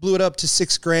 and blew it up to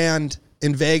 $6,000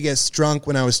 in Vegas drunk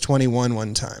when I was 21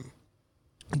 one time.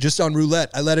 Just on roulette.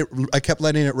 I kept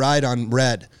letting it ride on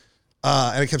red.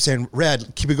 And I kept saying,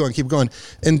 "Red, keep it going, keep it going."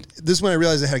 And this is when I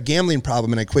realized I had a gambling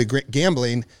problem and I quit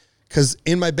gambling because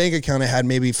in my bank account I had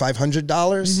maybe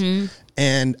 $500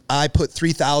 and I put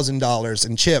 $3,000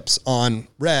 in chips on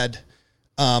red,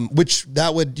 which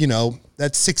that would,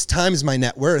 that's 6 times my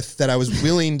net worth that I was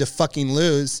willing to fucking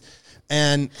lose.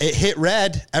 And it hit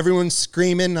red. Everyone's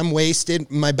screaming. I'm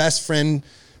wasted. My best friend,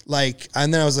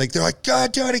 and then I was like, they're like,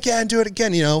 God, do it again,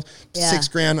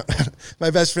 $6,000.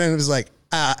 My best friend was like,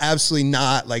 absolutely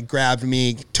not. Like grabbed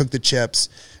me, took the chips,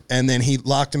 and then he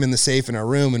locked them in the safe in our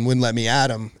room and wouldn't let me at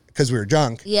him because we were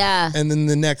drunk. Yeah. And then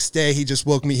the next day he just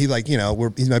woke me. He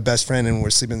he's my best friend and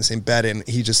we're sleeping in the same bed. And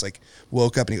he just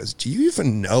woke up and he goes, "Do you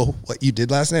even know what you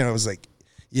did last night?" And I was like,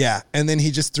 "Yeah." And then he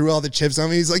just threw all the chips on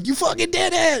me. He's like, "You fucking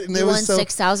did it!" And you won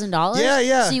 $6,000?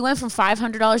 Yeah. So you went from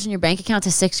 $500 in your bank account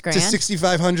to $6,000? To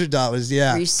 $6,500,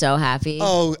 yeah. Were you so happy?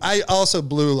 Oh, I also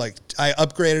blew I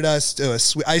upgraded us to a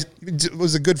suite. I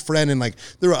was a good friend and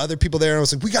there were other people there and I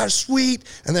was like, "We got a suite,"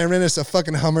 and then I rented us a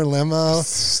fucking Hummer limo.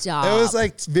 Stop. It was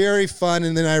very fun,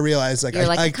 and then I realized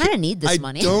You're I kind of need this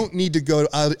money. I don't need to go.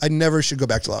 I never should go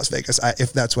back to Las Vegas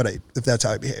if that's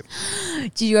how I behave.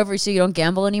 Did you ever? So you don't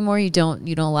gamble anymore? You don't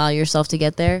allow yourself to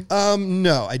get there?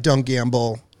 No, I don't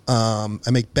gamble. I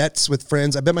make bets with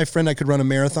friends. I bet my friend I could run a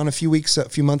marathon a few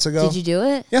months ago. Did you do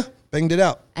it? Yeah, banged it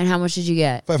out. And how much did you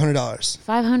get? $500.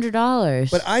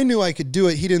 $500. But I knew I could do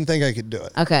it. He didn't think I could do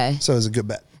it. Okay. So it was a good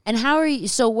bet. And how are you?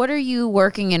 So what are you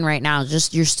working in right now?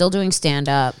 Just you're still doing stand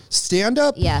up? Stand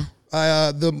up? Yeah.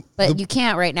 But you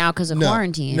can't right now because of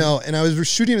quarantine. No, and I was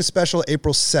shooting a special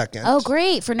April 2nd. Oh,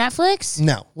 great. For Netflix?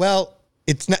 No. Well,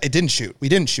 it's not. It didn't shoot. We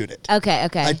didn't shoot it. Okay.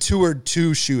 I toured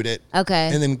to shoot it.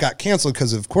 Okay. And then got canceled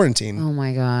because of quarantine. Oh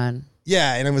my God.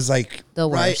 Yeah, and it was the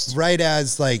worst. Right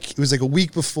as it was a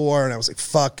week before, and I was like,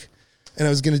 fuck. And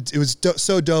it was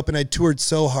so dope, and I toured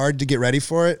so hard to get ready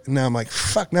for it. And now I'm like,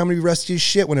 fuck, now I'm gonna be rusty as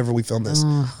shit whenever we film this.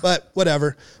 But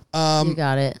whatever. You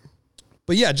got it.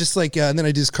 But yeah, just like, and then I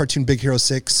did this cartoon Big Hero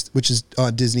 6, which is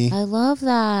on Disney. I love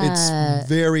that. It's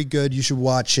very good. You should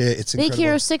watch it. It's Big incredible.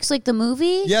 Hero 6, like the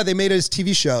movie? Yeah, they made it as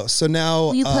TV show. So now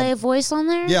Will you play a voice on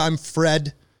there? Yeah, I'm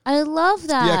Fred. I love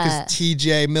that. Yeah, because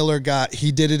TJ Miller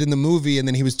he did it in the movie, and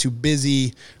then he was too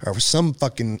busy or some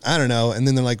fucking, I don't know. And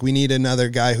then they're like, we need another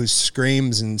guy who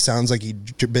screams and sounds like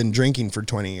he'd been drinking for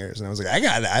 20 years. And I was like, I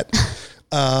got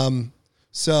that.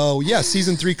 So yeah,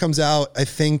 season 3 comes out, I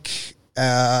think,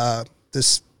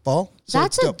 this fall. So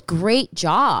That's it's a dope. great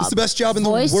job. It's the best job in the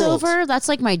world. Voiceover, that's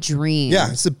like my dream.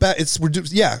 Yeah, it's the best.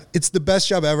 It's the best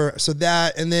job ever. So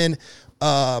that, and then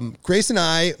Grace and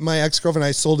I, my ex-girlfriend and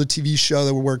I, sold a TV show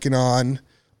that we're working on,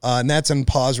 and that's on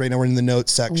pause right now. We're in the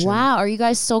notes section. Wow, are you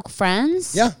guys still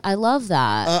friends? Yeah. I love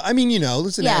that. I mean,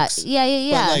 it's an ex. Yeah.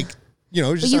 But like,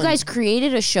 But you guys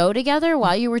created a show together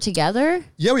while you were together?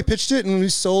 Yeah, we pitched it and we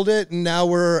sold it, and now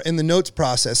we're in the notes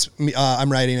process.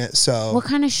 I'm writing it. So What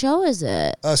kind of show is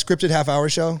it? a scripted half-hour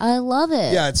show. I love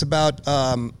it. Yeah, it's about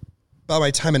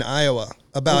my time in Iowa.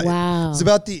 Wow. It's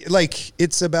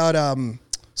about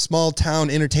small town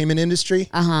entertainment industry.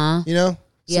 So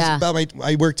Yeah. it's about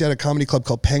I worked at a comedy club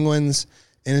called Penguins,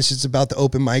 and it's just about the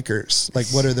open micers. Like,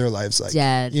 what are their lives like?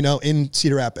 Dead. In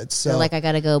Cedar Rapids. So They're like, I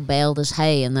got to go bale this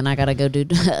hay, and then I got to go do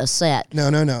a set. no.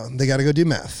 They got to go do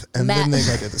meth, and then they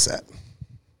got to do the set.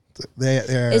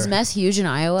 They're Is meth huge in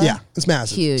Iowa? Yeah, it's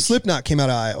massive. Huge. Slipknot came out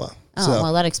of Iowa. Oh, so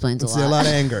well, that explains a it's lot. a lot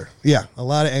of anger. Yeah, a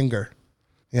lot of anger.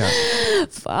 Yeah.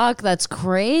 Fuck, that's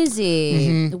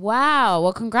crazy. Wow.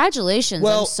 Well, congratulations.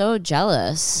 Well- I'm so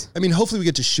jealous. I mean, hopefully we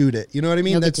get to shoot it. You know what I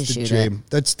mean? You'll get That's to the shoot dream.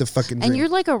 That's the fucking dream. And you're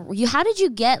like how did you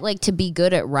get like to be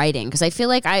good at writing? Because I feel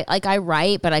like I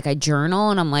write, but like I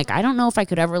journal, and I'm like, I don't know if I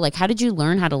could ever how did you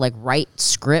learn how to like write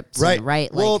scripts right. and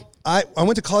write Well, I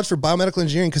went to college for biomedical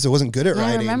engineering because I wasn't good at Yeah, I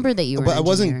writing. remember that you were But an I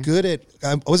wasn't engineer.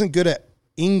 good at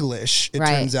English. It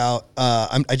Right. turns out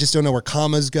I just don't know where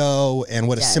commas go and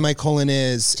what a semicolon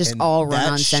is. Just and all that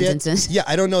run-on shit. sentences. Yeah,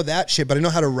 I don't know that shit, but I know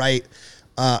how to write.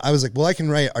 I was like, well, I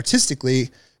can write artistically.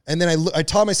 And then I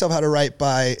taught myself how to write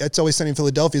by It's Always Sunny in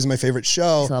Philadelphia is my favorite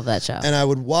show. I love that show. And I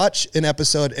would watch an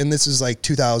episode, and this is like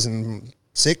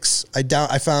 2006.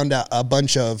 I found out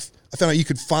you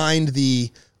could find the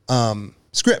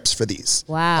scripts for these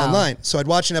Wow. online. So I'd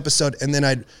watch an episode and then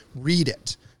I'd read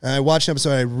it. And I watched an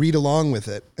episode, I'd read along with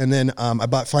it. And then I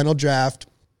bought Final Draft,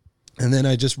 and then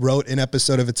I just wrote an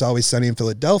episode of It's Always Sunny in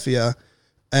Philadelphia.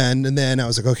 And then I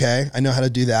was like, okay, I know how to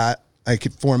do that. I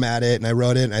could format it, and I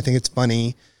wrote it, and I think it's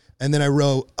funny. And then I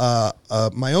wrote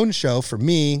my own show for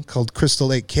me called Crystal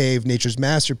Lake Cave, Nature's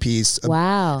Masterpiece.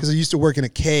 Wow. Because I used to work in a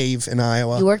cave in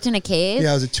Iowa. You worked in a cave? Yeah,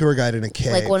 I was a tour guide in a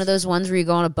cave. Like one of those ones where you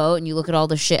go on a boat and you look at all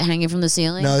the shit hanging from the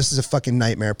ceiling? No, this is a fucking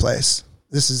nightmare place.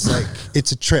 This is like,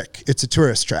 it's a trick. It's a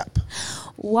tourist trap.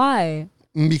 Why?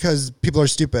 Because people are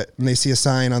stupid and they see a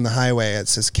sign on the highway that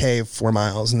says cave 4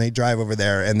 miles and they drive over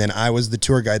there. And then I was the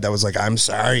tour guide that was like, I'm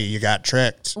sorry, you got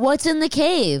tricked. What's in the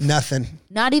cave? Nothing.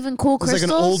 Not even cool It's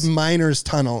crystals? like an old miner's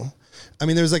tunnel. I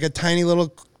mean, there's like a tiny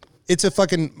little, it's a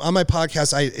fucking, on my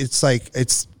podcast,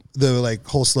 it's the like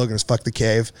whole slogan is fuck the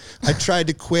cave. I tried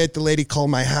to quit. The lady called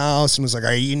my house and was like,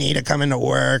 you need to come into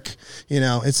work.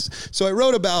 So I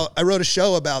wrote a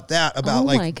show about that, about Oh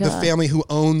my like the God. family who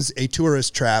owns a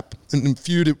tourist trap and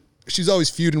she's always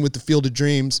feuding with the Field of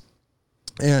Dreams.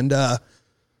 And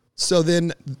so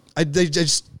then I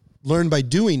just learned by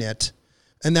doing it.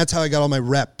 And that's how I got all my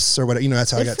reps or whatever.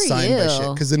 That's how I Good got for signed by you.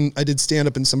 shit. Because then I did stand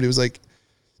up and somebody was like,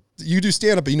 you do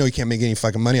stand up, but you can't make any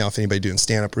fucking money off anybody doing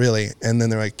stand up, really. And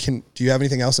then they're like, do you have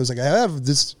anything else? I was like, I have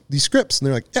these scripts. And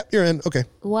they're like, yep, you're in. Okay.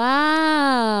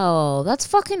 Wow. That's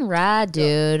fucking rad,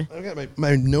 dude. I got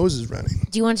my nose is running.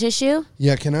 Do you want a tissue?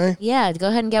 Yeah, can I? Yeah, go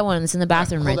ahead and get one. It's in the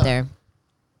bathroom right hold on. there.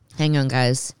 Hang on,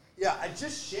 guys. Yeah, I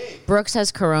just shaved. Brooks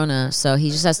has corona, so he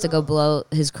just has to go blow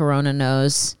his corona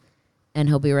nose, and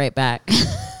he'll be right back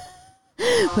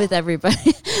with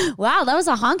everybody. Wow, that was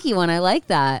a honky one. I like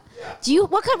that. Yeah.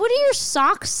 What do your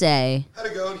socks say?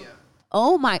 Patagonia.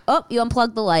 Oh my! Oh, you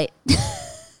unplugged the light.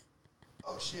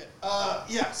 Oh shit.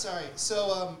 Yeah, sorry.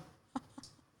 So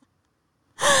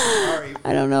sorry.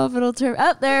 I don't know if it'll turn.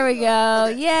 Oh, there we go!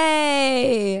 Okay.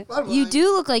 Yay! Bottom You line.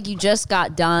 do look like you just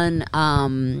got done I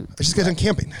just got done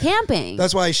camping. camping.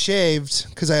 That's why I shaved,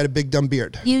 because I had a big dumb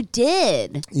beard. You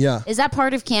did. Yeah. Is that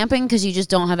part of camping because you just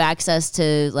don't have access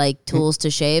to like tools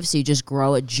to shave, so you just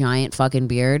grow a giant fucking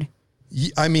beard?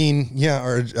 I mean, yeah,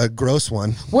 or a gross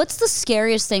one. What's the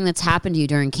scariest thing that's happened to you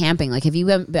during camping? Like, have you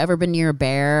ever been near a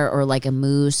bear or like a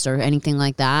moose or anything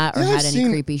like that, or Yeah, had any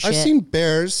creepy shit? I've seen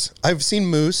bears. I've seen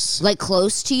moose. Like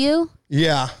close to you?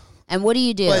 Yeah. And what do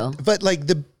you do? But like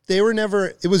they were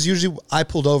never. It was usually I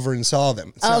pulled over and saw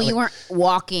them. It's oh, not you weren't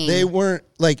walking. They weren't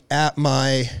like at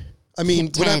my. I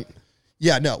mean, when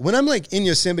tent. when I'm like in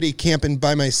Yosemite camping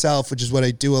by myself, which is what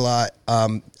I do a lot.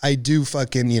 I do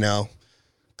fucking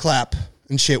clap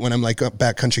and shit when I'm like up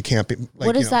backcountry camping. Like,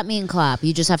 what does that mean? Clap?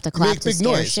 You just have to clap make to big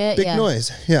scare noise, shit. big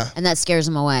noise. Yeah, and that scares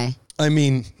them away. I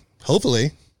mean,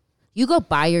 hopefully. You go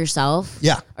by yourself?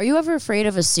 Yeah. Are you ever afraid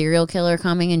of a serial killer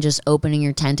coming and just opening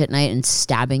your tent at night and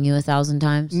stabbing you 1,000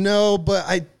 times? No, but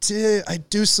I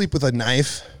do sleep with a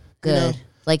knife. Good.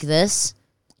 Like this?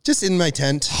 Just in my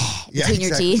tent. Between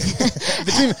your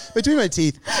teeth? between my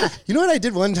teeth. You know what I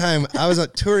did one time? I was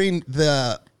touring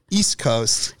the East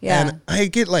Coast. Yeah. And I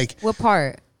get like... What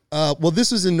part? Well,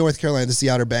 this was in North Carolina. This is the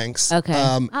Outer Banks. Okay.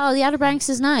 The Outer Banks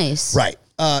is nice. Right.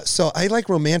 So I like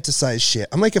romanticize shit.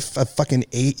 I'm like if a fucking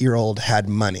 8-year-old had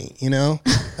money, And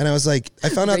I was like, I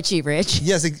found out... Richie Rich?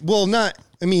 Yes.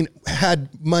 Had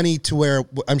money to where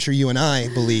I'm sure you and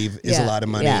I believe is a lot of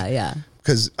money. Yeah.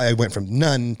 Because I went from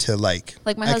none to like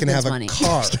my I can have husband's money. a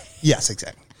car. Yes,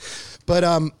 exactly. But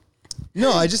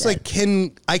no, I just like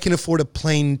I can afford a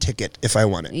plane ticket if I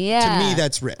want it. Yeah. To me,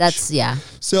 that's rich. Yeah.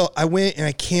 So I went and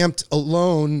I camped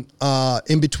alone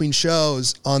in between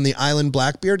shows on the island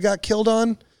Blackbeard got killed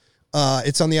on.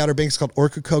 It's on the Outer Banks called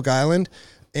Orcacoke Island.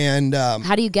 And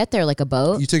how do you get there? Like a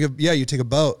boat? You take a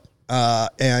boat.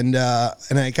 And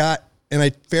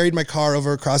I ferried my car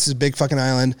over across this big fucking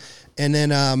island. And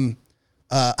then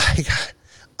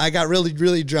I got really,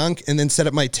 really drunk and then set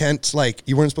up my tent. Like,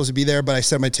 you weren't supposed to be there, but I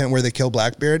set up my tent where they killed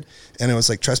Blackbeard, and it was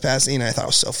like trespassing. And I thought it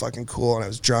was so fucking cool. And I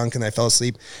was drunk and I fell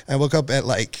asleep. And I woke up at 2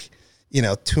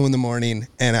 a.m.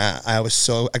 and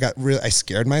I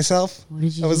scared myself. What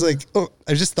did you I was do? like,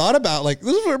 I just thought about this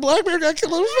is where Blackbeard got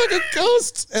killed. It was like a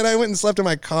ghost. And I went and slept in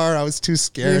my car. I was too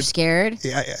scared. You were scared?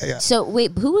 Yeah. So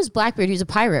wait, who was Blackbeard? He was a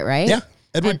pirate, right? Yeah.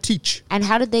 Edward Teach. And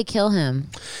how did they kill him?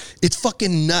 It's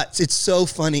fucking nuts. It's so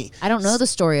funny. I don't know the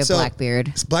story of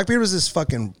Blackbeard. Blackbeard was this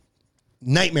fucking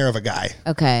nightmare of a guy.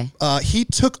 Okay. He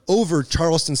took over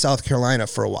Charleston, South Carolina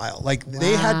for a while. Like,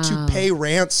 they had to pay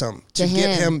ransom to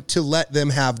get him to let them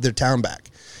have their town back.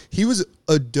 He was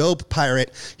a dope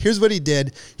pirate. Here's what he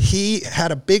did. He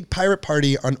had a big pirate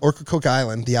party on Orcacoke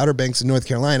Island, the Outer Banks of North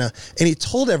Carolina, and he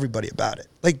told everybody about it.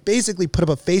 Like, basically put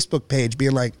up a Facebook page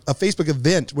being like, a Facebook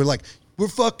event where like, we're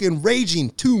fucking raging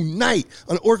tonight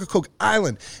on Orcacoke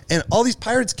Island. And all these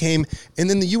pirates came, and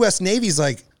then the U.S. Navy's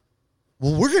like,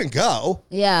 well, we're going to go.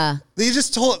 Yeah. They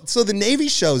just told, so the Navy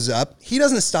shows up. He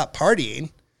doesn't stop partying.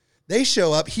 They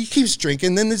show up. He keeps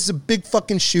drinking. Then there's a big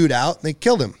fucking shootout, and they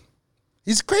killed him.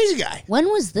 He's a crazy guy. When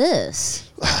was this?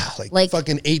 like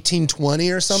fucking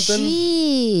 1820 or something.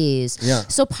 Jeez. Yeah.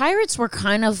 So pirates were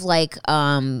kind of like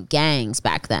gangs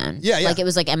back then. Yeah. Like it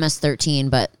was like MS-13,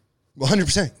 but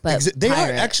 100%. But they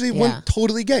pirate, are actually yeah.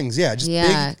 totally gangs. Yeah,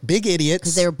 just big idiots.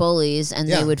 because they were bullies and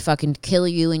they would fucking kill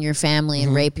you and your family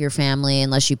and rape your family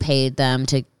unless you paid them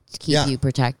to keep you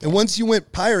protected. And once you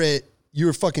went pirate, you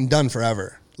were fucking done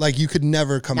forever. Like, you could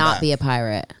never come back. Not be a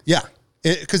pirate. Yeah.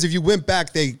 Because if you went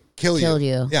back, they Killed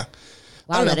you. Yeah.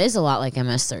 Wow, that is a lot like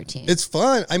MS-13. It's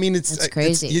fun. I mean, it's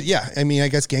crazy. I mean, I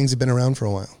guess gangs have been around for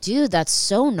a while. Dude, that's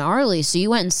so gnarly. So you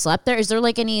went and slept there? Is there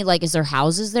like any, like, is there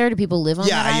houses there? Do people live on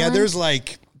that island? Yeah, there's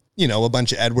like, a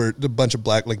bunch of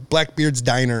Blackbeard's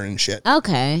Diner and shit.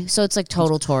 Okay, so it's like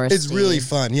total tourist. It's really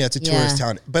fun. Yeah, it's a tourist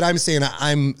town. But I'm saying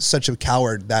I'm such a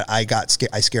coward that I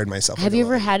scared myself. Have you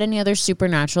ever had any other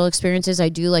supernatural experiences? I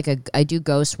do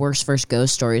worst first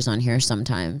ghost stories on here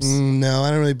sometimes. No, I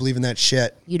don't really believe in that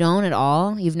shit. You don't at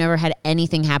all? You've never had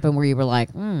anything happen where you were like,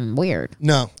 weird.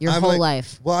 No. Your whole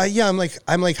life. Well, yeah, I'm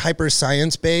like hyper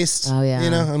science based. Oh yeah.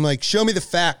 I'm like, show me the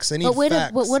facts. I need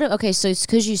facts. Okay, so it's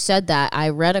because you said that. I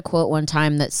read a quote one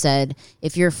time that said,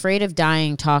 if you're afraid of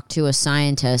dying, talk to a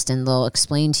scientist and they'll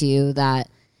explain to you that.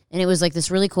 And it was like this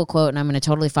really cool quote, and I'm going to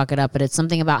totally fuck it up, but it's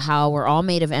something about how we're all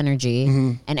made of energy,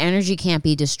 and energy can't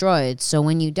be destroyed. So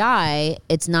when you die,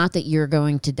 it's not that you're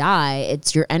going to die,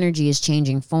 it's your energy is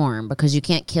changing form, because you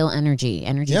can't kill energy.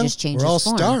 Energy just changes form. We're all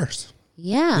stars.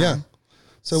 Yeah. Yeah.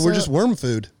 So we're just worm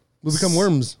food. We become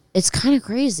worms. It's kind of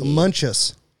crazy. Munch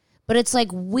us. But it's like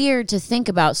weird to think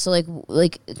about. So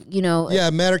Yeah,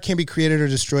 matter can't be created or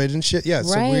destroyed and shit. Yeah.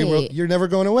 Right. So you're never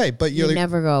going away. But you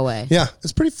never go away. Yeah,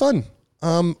 it's pretty fun.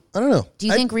 I don't know. Do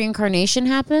you think reincarnation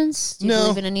happens? Do you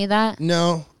believe in any of that?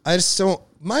 No, I just don't.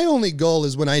 My only goal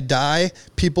is when I die,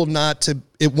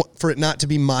 for it not to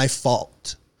be my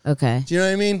fault. Okay. Do you know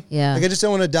what I mean? Yeah. Like I just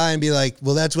don't want to die and be like,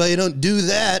 well, that's why you don't do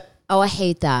that. Oh, I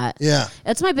hate that. Yeah.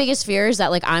 That's my biggest fear is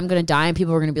that like I'm going to die and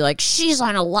people are going to be like, she was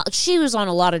on a lot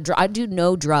of drugs. I do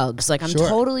no drugs. Like I'm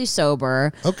totally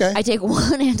sober. Okay. I take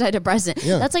one antidepressant.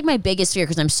 Yeah. That's like my biggest fear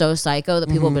because I'm so psycho that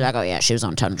people will be like, oh yeah, she was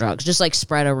on a ton of drugs. Just like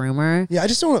spread a rumor. Yeah, I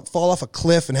just don't want to fall off a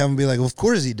cliff and have them be like, well, of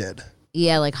course he did.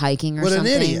 Yeah, like hiking or What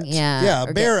something. an idiot. Yeah. Yeah,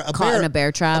 Or get caught in a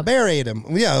bear trap. A bear ate him.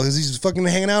 Yeah, because he's fucking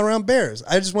hanging out around bears.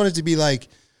 I just want it to be like,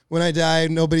 when I die,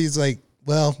 nobody's like,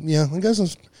 well, yeah, I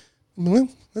guess well,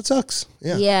 that sucks.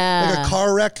 Yeah. Yeah. Like a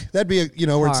car wreck. That'd be,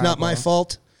 where it's not my Horrible.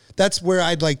 fault. That's where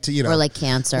I'd like to, Or like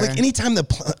cancer. Like anytime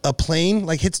a plane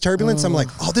like hits turbulence, I'm like,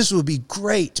 oh, this would be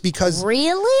great because.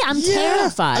 Really? I'm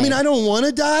terrified. I mean, I don't want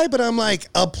to die, but I'm like,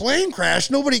 a plane crash.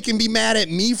 Nobody can be mad at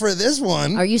me for this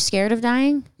one. Are you scared of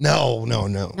dying? No.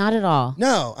 Not at all.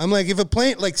 No, I'm like, if a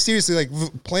plane, like seriously, like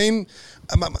if a plane,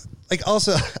 like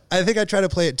also, I think I try to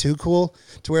play it too cool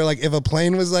to where like if a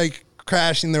plane was like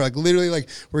crashing, they're like literally like,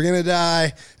 we're gonna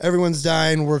die, everyone's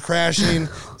dying, we're crashing.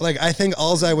 Like I think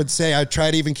alls I would say, I'd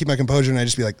try to even keep my composure and I'd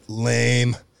just be like,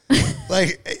 lame.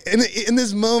 Like in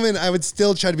this moment, I would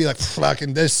still try to be like,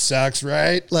 fucking this sucks,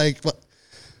 right? Like,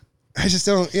 I just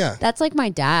don't, yeah. That's like my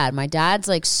dad. My dad's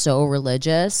like so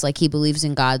religious. Like he believes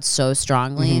in God so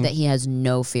strongly that he has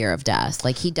no fear of death.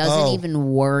 Like he doesn't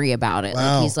even worry about it.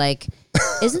 Wow. Like he's like,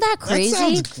 isn't that crazy? That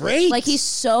sounds great. Like he's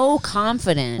so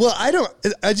confident. Well,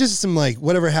 I just am like,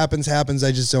 whatever happens.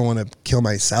 I just don't want to kill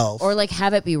myself. Or like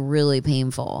have it be really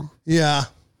painful. Yeah.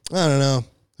 I don't know.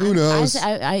 Who knows?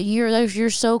 You're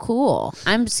so cool.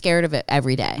 I'm scared of it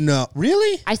every day. No.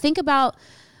 Really? I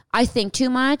think too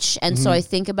much. And so I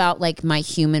think about like my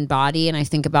human body and I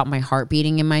think about my heart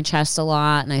beating in my chest a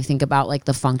lot. And I think about like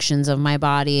the functions of my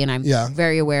body and I'm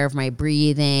very aware of my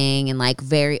breathing and like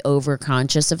very over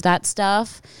conscious of that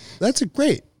stuff. That's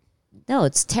great. No,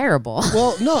 it's terrible.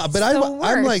 Well, no, but I'm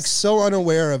worst. like so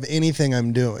unaware of anything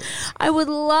I'm doing. I would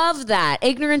love that.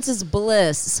 Ignorance is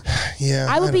bliss. Yeah.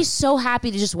 I would be so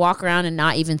happy to just walk around and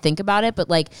not even think about it. But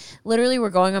like literally we're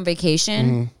going on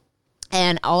vacation.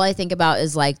 And all I think about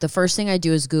is like the first thing I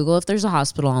do is Google if there's a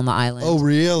hospital on the island. Oh,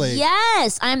 really?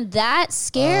 Yes, I'm that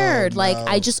scared. Oh, Like no.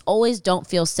 I just always don't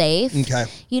feel safe. Okay.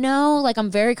 Like I'm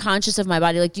very conscious of my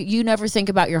body. Like you never think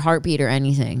about your heartbeat or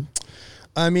anything.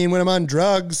 I mean, when I'm on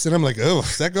drugs and I'm like, oh,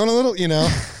 is that going a little,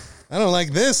 I don't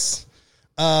like this.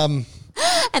 And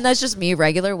that's just me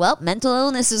regular. Well, mental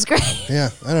illness is great. Yeah,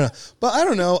 I don't know. But I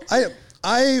don't know.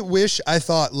 I wish I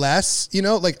thought less,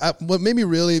 what made me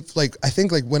really, I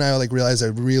think, when I, realized I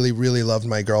really, really loved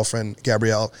my girlfriend,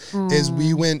 Gabrielle, is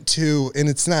we went to, and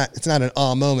it's not an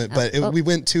awe moment, but we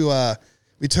went to,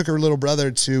 we took her little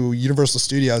brother to Universal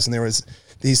Studios, and there was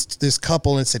this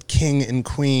couple, and it said King and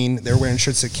Queen. They were wearing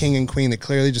shirts that said King and Queen. They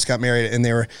clearly just got married, and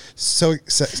they were so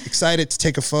excited to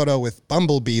take a photo with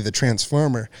Bumblebee, the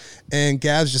Transformer. And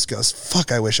Gabs just goes,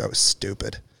 fuck, I wish I was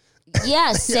stupid.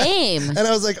 Yeah, same. And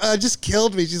I was like, oh, it just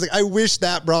killed me. She's like, I wish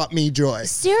that brought me joy.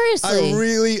 Seriously. I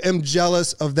really am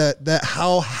jealous of that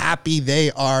how happy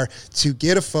they are to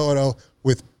get a photo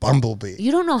with Bumblebee.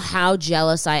 You don't know how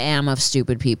jealous I am of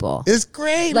stupid people. It's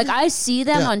great. Like I see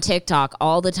them on TikTok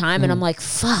all the time and I'm like,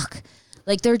 fuck.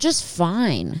 Like they're just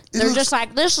fine. They're just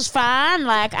like, this is fine.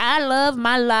 Like I love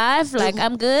my life. Like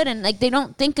I'm good. And like they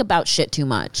don't think about shit too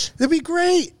much. It'd be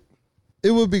great. It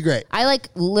would be great. I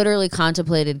literally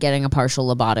contemplated getting a partial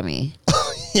lobotomy.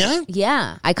 Yeah?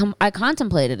 Yeah. I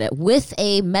contemplated it with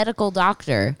a medical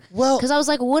doctor. Well, because I was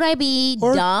like, would I be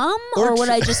dumb or would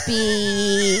I just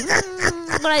be,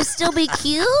 would I still be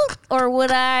cute or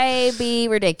would I be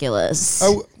ridiculous?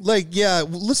 Oh,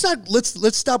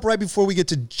 let's stop right before we get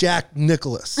to Jack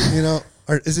Nicholas,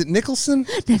 Or is it Nicholson?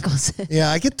 Nicholson. Yeah,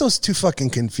 I get those two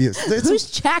fucking confused.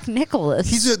 Who's Jack Nicholas?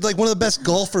 He's one of the best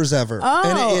golfers ever.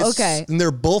 Oh, okay. And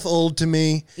they're both old to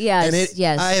me. Yes,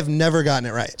 yes. I have never gotten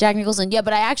it right. Jack Nicholson. Yeah,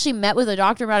 but I actually met with a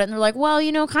doctor about it, and they're like, well,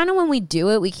 kind of when we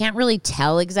do it, we can't really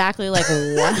tell exactly what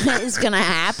is going to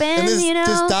happen, And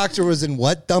this doctor was in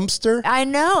what dumpster? I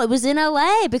know. It was in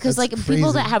LA because That's people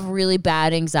crazy. that have really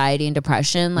bad anxiety and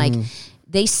depression,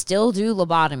 they still do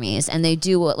lobotomies, and they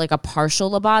do a partial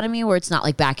lobotomy where it's not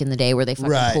like back in the day where they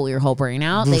fucking pull your whole brain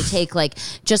out. They take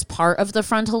just part of the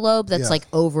frontal lobe that's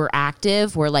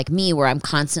overactive, where me, where I'm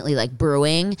constantly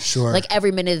brewing,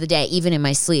 every minute of the day, even in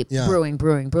my sleep,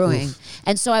 brewing.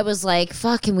 And so I was like,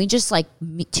 fuck, can we just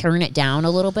turn it down a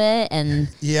little bit? And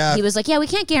he was like, yeah, we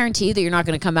can't guarantee that you're not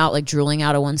going to come out drooling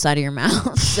out of one side of your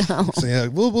mouth. So yeah,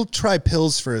 we'll try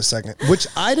pills for a second, which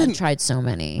I didn't. I've tried so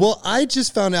many. Well, I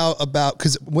just found out about,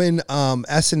 because when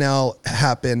SNL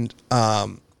happened,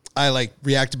 I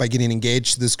reacted by getting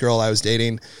engaged to this girl I was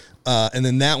dating. and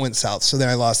then that went south. So then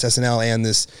I lost SNL and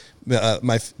this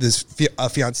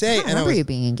fiance. I don't remember you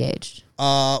being engaged.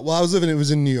 Well, I was it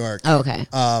was in New York. Oh, okay.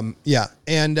 Yeah.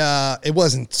 And it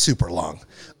wasn't super long.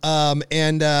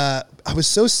 I was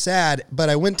so sad, but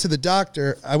I went to the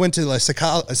doctor. I went to a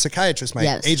psychiatrist.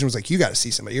 My agent was like, you got to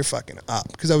see somebody. You're fucking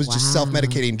up. Because I was just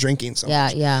self-medicating, drinking so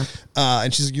much. Yeah.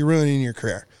 And she's like, you're ruining your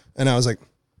career. And I was like,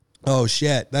 oh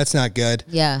shit, that's not good.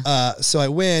 Yeah. So I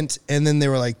went, and then they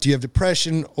were like, do you have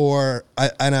depression?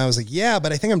 And I was like, yeah,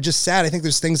 but I think I'm just sad. I think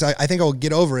there's things, I think I'll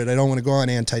get over it. I don't want to go on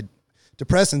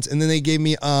antidepressants. And then they gave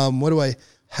me, what do I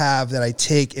have that I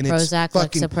take? And Prozac, it's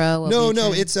fucking, Lexapro,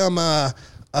 no, it's,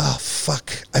 oh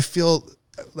fuck. I feel,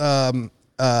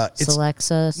 it's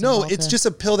Celexa. no, it's just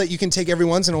a pill that you can take every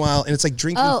once in a while, and it's like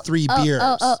drinking 3 beers.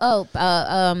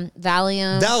 Valium.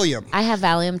 Valium. I have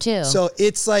Valium too. So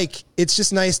it's like, it's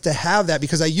just nice to have that,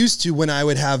 because I used to, when I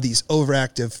would have these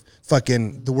overactive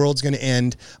fucking, the world's going to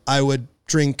end, I would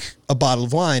drink a bottle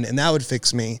of wine and that would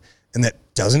fix me. And that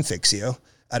doesn't fix you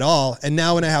at all. And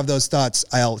now when I have those thoughts,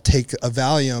 I'll take a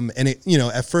Valium, and it,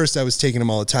 at first I was taking them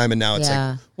all the time, and now it's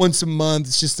like once a month.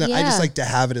 It's just, I just like to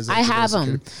have it as I have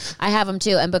them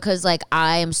too. And because like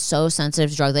I am so sensitive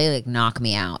to drugs, they like knock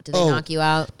me out. Do they knock you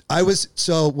out?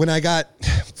 So when I got,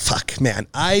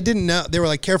 I didn't know. They were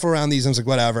like, careful around these. I was like,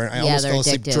 whatever. And I almost fell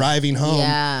asleep driving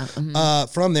home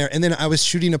from there. And then I was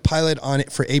shooting a pilot on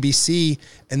it for ABC,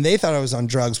 and they thought I was on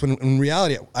drugs, when in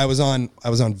reality I was on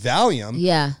Valium.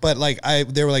 Yeah. But like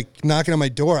they were like knocking on my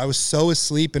door. I was so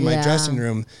asleep in my dressing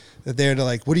room that they're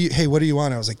like, what do you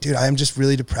want? I was like, dude, I'm just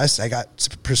really depressed. I got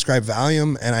prescribed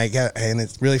Valium, and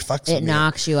it really fucks with me. It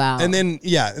knocks you out. And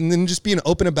then just being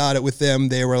open about it with them,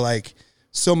 they were like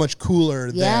so much cooler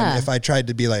than if I tried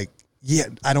to be like,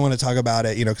 I don't want to talk about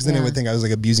it, because then they would think I was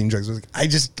like abusing drugs. I was like, I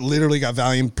just literally got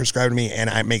Valium prescribed to me, and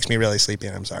it makes me really sleepy,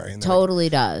 and I'm sorry. And totally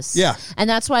does. Yeah. And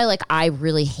that's why like I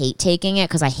really hate taking it,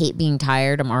 because I hate being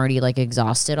tired. I'm already like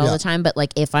exhausted all the time. But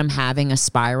like if I'm having a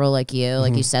spiral like you,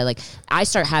 like you said, like I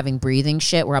start having breathing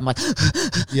shit where I'm like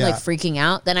like freaking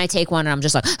out. Then I take one and I'm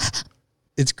just like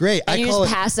it's great. And you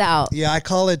just pass out. Yeah, I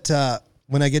call it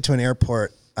when I get to an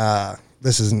airport,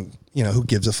 this isn't, who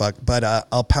gives a fuck, but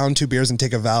I'll pound 2 beers and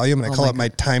take a Valium, and I call it my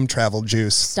time travel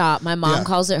juice. Stop. My mom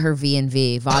calls it her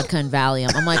V&V, vodka and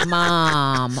Valium. I'm like,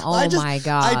 Mom, my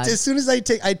God. As soon as I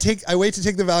wait to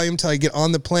take the Valium till I get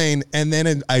on the plane, and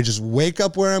then I just wake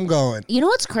up where I'm going. You know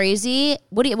what's crazy?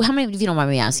 How many, if you don't mind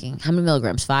me asking, how many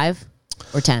milligrams? 5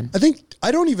 or 10? I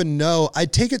don't even know. I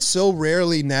take it so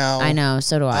rarely now. I know,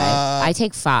 so do I. I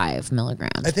take 5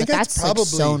 milligrams. I think that's probably like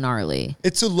so gnarly.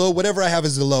 It's a low. Whatever I have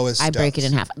is the lowest. I break it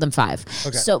in half. Then 5.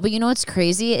 Okay. So, but you know what's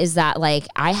crazy is that like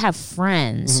I have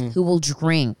friends who will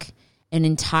drink an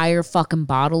entire fucking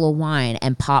bottle of wine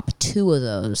and pop 2 of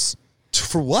those.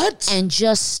 For what? And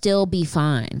just still be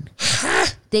fine.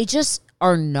 They just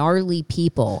are gnarly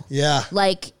people. Yeah.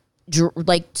 Like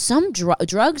some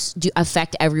drugs do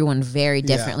affect everyone very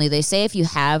differently. They say if you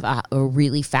have a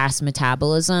really fast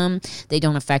metabolism, they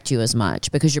don't affect you as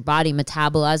much because your body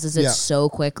metabolizes it so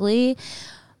quickly.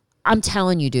 I'm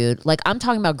telling you, dude, like I'm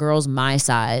talking about girls my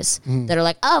size that are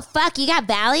like, oh, fuck, you got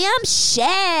Valium?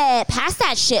 Shit, pass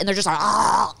that shit. And they're just like,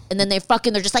 oh, and then they're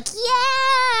just like,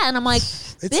 yeah. And I'm like,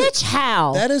 bitch,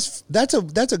 how? That's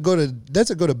a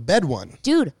go to bed one.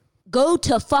 Dude. Go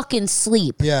to fucking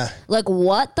sleep. Yeah. Like,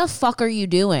 what the fuck are you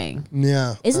doing?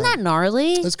 Yeah. Isn't that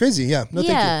gnarly? That's crazy. Yeah. No,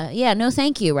 thank you. Yeah. No,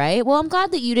 thank you. Right. Well, I'm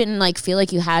glad that you didn't like feel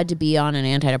like you had to be on an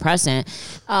antidepressant.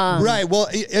 Right. Well,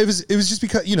 it was just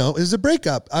because, it was a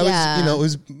breakup. I was, it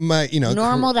was my,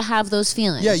 normal to have those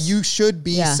feelings. Yeah. You should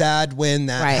be sad when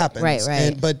that happens.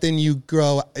 Right. But then you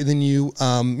grow, then you,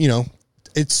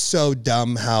 it's so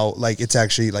dumb how like it's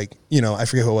actually like, I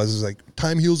forget who it was like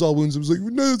time heals all wounds. I was like,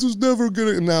 no, this was never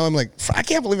good. And now I'm like, I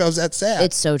can't believe I was that sad.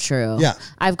 It's so true. Yeah.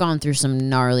 I've gone through some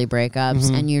gnarly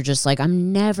breakups and you're just like,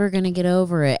 I'm never going to get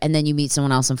over it. And then you meet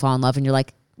someone else and fall in love and you're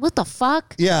like, what the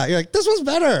fuck? Yeah. You're like, this one's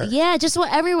better. Yeah. Just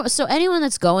so anyone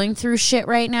that's going through shit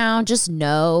right now, just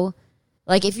know,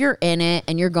 like if you're in it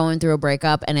and you're going through a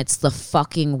breakup and it's the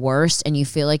fucking worst and you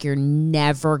feel like you're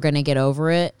never going to get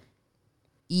over it,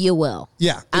 you will.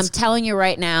 Yeah. I'm telling you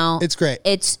right now. It's great.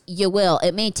 You will.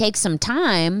 It may take some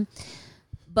time,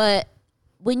 but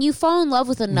when you fall in love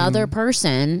with another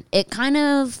person, it kind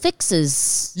of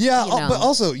fixes. Yeah, but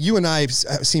also you and I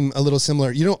seem a little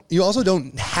similar. You also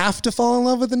don't have to fall in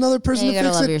love with another person to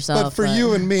fix it. Yourself, but for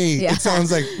you and me, it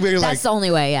sounds like we're like that's the only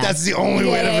way. Yeah, that's the only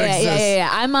way to fix this. Yeah.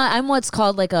 I'm what's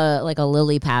called like a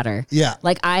lily patter. Yeah,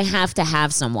 like I have to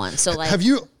have someone. So like, have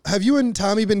you and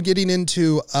Tommy been getting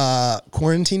into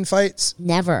quarantine fights?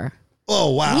 Never.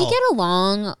 Oh wow, we get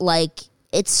along like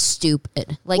it's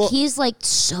stupid. Like Well- he's like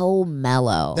so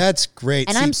mellow. That's great.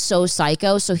 And See, I'm so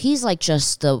psycho, so he's like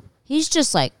he's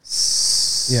just like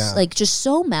Yeah. like just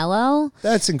so mellow.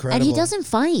 that's incredible. And he doesn't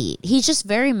fight. He's just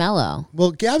very mellow.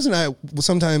 Well, Gabs and I will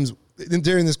sometimes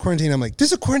during this quarantine, I'm like, this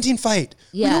is a quarantine fight.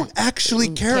 Yeah. We don't actually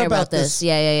care about this.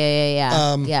 Yeah.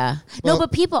 Yeah. No, well-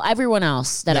 but everyone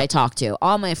else that I talk to,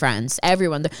 all my friends,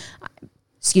 everyone.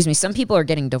 Excuse me. Some people are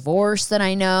getting divorced that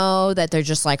I know that they're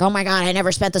just like, oh my God, I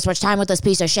never spent this much time with this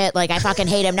piece of shit. Like, I fucking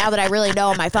hate him. Now that I really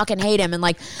know him, I fucking hate him. And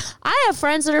like, I have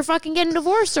friends that are fucking getting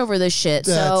divorced over this shit.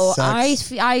 That So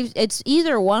sucks. it's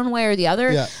either one way or the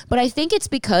other. Yeah. But I think it's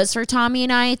because for Tommy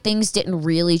and I, things didn't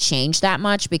really change that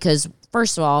much because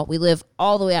first of all, we live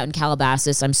all the way out in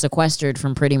Calabasas. I'm sequestered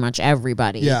from pretty much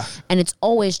everybody. Yeah. And it's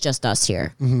always just us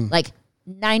here. Like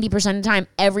 90% of the time,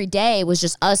 every day was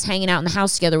just us hanging out in the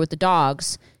house together with the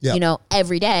dogs, Yeah. you know,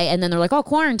 every day. And then they're like, oh,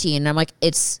 quarantine. And I'm like,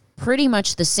 it's pretty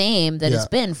much the same that it's Yeah.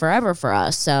 been forever for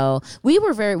us. So we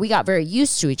got very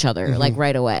used to each other like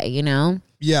right away, you know?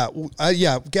 Yeah,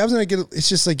 Gabs and I it's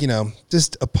just like,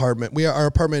 just apartment. Our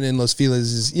apartment in Los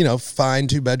Feliz is, fine,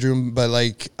 2-bedroom, but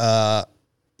like, I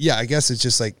guess it's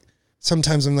just like,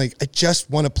 sometimes I'm like, I just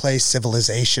want to play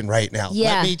Civilization right now.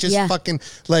 Yeah, Let me just yeah. fucking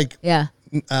like, Yeah.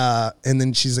 and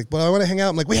then she's like, well, I want to hang out.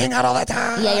 I'm like, we hang out all the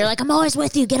time. Yeah, you're like, I'm always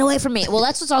with you. Get away from me. Well,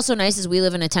 that's what's also nice is we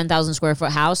live in a 10,000 square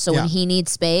foot house. So Yeah. when he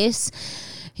needs space,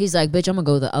 he's like, bitch, I'm going to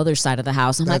go to the other side of the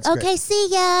house. I'm That's like, great. okay, see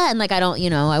ya. And like, I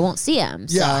won't see him.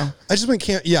 Yeah, So. I just went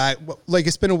camp. Yeah, like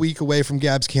it's been a week away from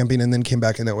Gabs camping, and then came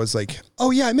back, and it was like,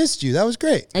 oh yeah, I missed you. That was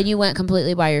great. And you went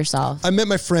completely by yourself. I met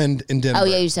my friend in Denver. Oh,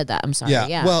 yeah, you said that. I'm sorry. Yeah.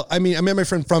 Yeah. Well, I mean, I met my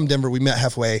friend from Denver. We met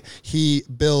halfway. He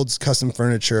builds custom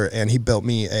furniture, and he built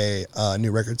me a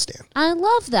new record stand. I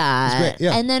love that. great,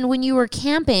 yeah. And then when you were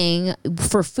camping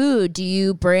for food, do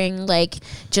you bring like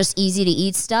just easy to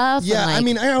eat stuff? Yeah, And, like, I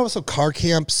mean, I also car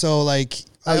camp, so like,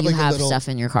 I have you like have a little stuff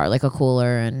in your car, like a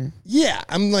cooler and. Yeah,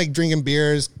 I'm like drinking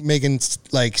beers, making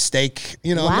like steak.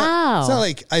 I'm Wow. not, it's not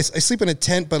like I sleep in a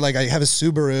tent, but like I have a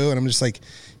Subaru, and I'm just like,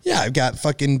 yeah, I've got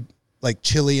fucking like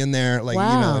chili in there, like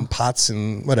Wow. and pots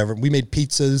and whatever. We made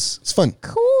pizzas. It's fun.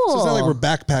 Cool. So it's not like we're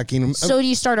backpacking. So do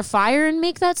you start a fire and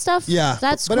make that stuff? Yeah,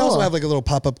 That's but cool. I also have like a little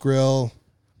pop-up grill.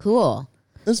 Cool.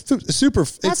 It's super.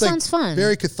 That sounds fun.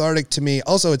 Very cathartic to me.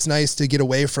 Also, it's nice to get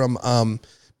away from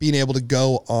being able to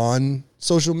go on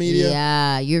social media.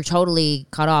 Yeah, you're totally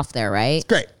cut off there, right?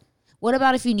 Great. What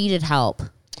about if you needed help?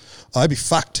 Oh, I'd be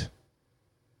fucked.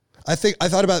 I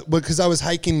thought about because I was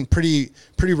hiking pretty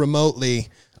remotely,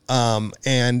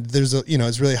 and there's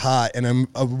it's really hot, and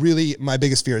my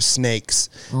biggest fear is snakes.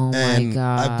 Oh my and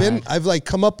God.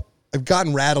 I've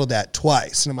gotten rattled at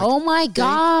twice, and I'm like, Oh my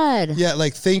God. yeah,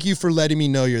 like thank you for letting me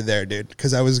know you're there, dude,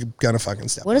 because I was gonna fucking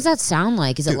step. What does that sound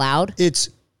like? Is it loud? It's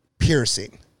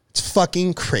piercing. It's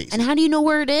fucking crazy. And how do you know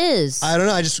where it is? I don't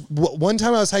know. I just one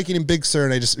time I was hiking in Big Sur,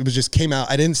 and it just came out.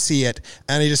 I didn't see it,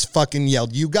 and I just fucking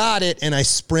yelled, "You got it!" And I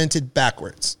sprinted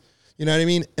backwards. You know what I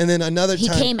mean? And then another He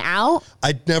time, came out?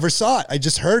 I never saw it. I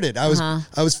just heard it. I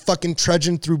was fucking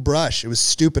trudging through brush. It was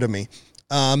stupid of me.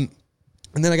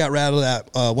 And then I got rattled at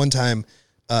one time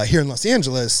here in Los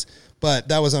Angeles. But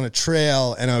that was on a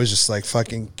trail, and I was just like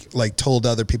fucking like told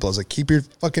other people, I was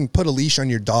like, put a leash on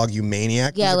your dog, you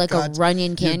maniac. Yeah, He's like a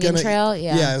Runyon you're Canyon trail.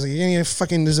 Yeah. Yeah, I was like,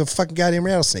 there's a fucking goddamn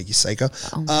rattlesnake, you psycho.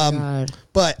 Oh my God.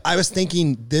 But I was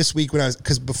thinking this week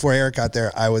because before Eric got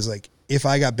there, I was like, if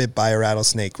I got bit by a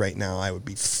rattlesnake right now, I would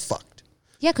be fucked.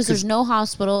 Yeah, because there's no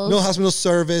hospitals. No hospital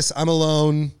service. I'm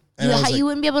alone. And I was like, you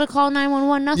wouldn't be able to call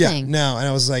 911, nothing. yeah, no. And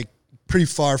I was like, pretty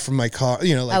far from my car,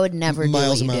 like I would never do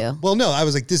miles what you and miles. do. Well, no, I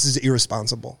was like, this is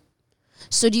irresponsible.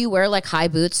 So do you wear like high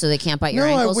boots so they can't bite your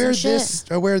No, ankles I wear and shit? this.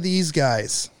 I wear these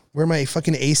guys. Wear my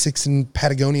fucking Asics and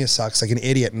Patagonia socks like an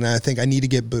idiot, and I think I need to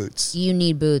get boots. You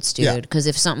need boots, Yeah. dude, because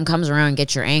if something comes around and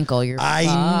gets your ankle, you're I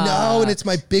know, and it's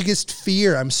my biggest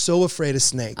fear. I'm so afraid of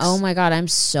snakes. Oh my God, I'm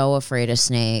so afraid of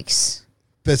snakes.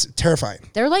 That's terrifying.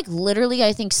 They're like literally,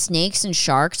 I think snakes and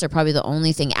sharks are probably the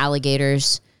only thing,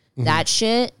 alligators, Mm-hmm. that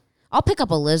shit. I'll pick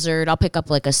up a lizard. I'll pick up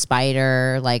like a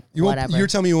spider, like whatever. You're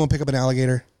telling me you won't pick up an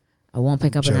alligator? I won't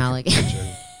pick up an alligator.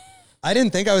 I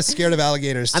didn't think I was scared of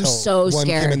alligators. I'm till so one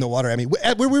scared. came in the water at me.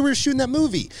 Where we were shooting that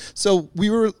movie, so we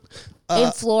were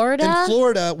In Florida? In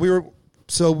Florida, we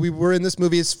were in this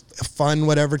movie. It's fun,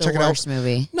 whatever. The Check worst it out.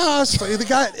 movie. No, it's funny. The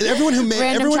guy, everyone who made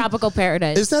Random Tropical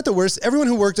Paradise. It's not the worst. Everyone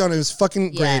who worked on it was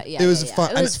fucking great. Yeah, it was yeah.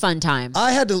 fun. It was fun time.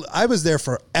 I was there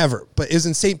forever, but it was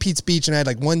in St. Pete's Beach, and I had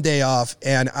like one day off,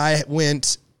 and I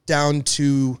went down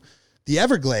to the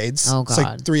Everglades. Oh, It's like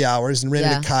God. 3 hours and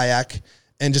rented Yeah. a kayak.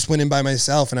 and just went in by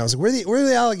myself. And I was like, where are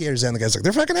the alligators at? And the guy's like,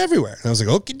 they're fucking everywhere. And I was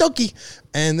like, okie dokie.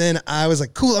 And then I was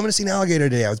like, cool, I'm going to see an alligator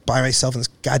today. I was by myself in this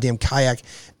goddamn kayak.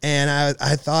 And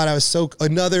I thought I was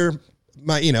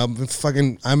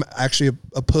I'm actually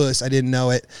a puss. I didn't know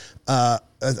it.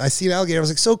 I see an alligator. I was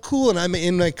like, so cool. And I'm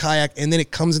in my kayak, and then it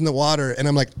comes in the water, and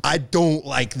I'm like, I don't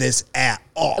like this at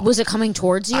all. Was it coming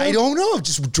towards you? I don't know. It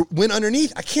just went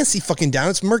underneath. I can't see fucking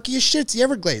down. It's murky as shit. It's the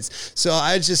Everglades. So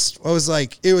I was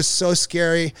like, it was so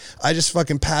scary. I just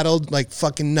fucking paddled like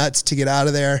fucking nuts to get out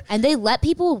of there. And they let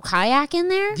people kayak in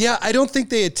there? Yeah, I don't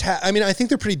think they attack. I mean, I think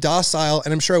they're pretty docile,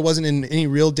 and I'm sure I wasn't in any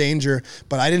real danger,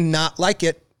 but I did not like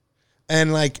it.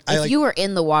 And like, if you were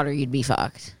in the water, you'd be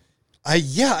fucked.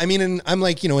 And I'm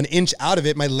like, an inch out of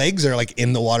it. My legs are like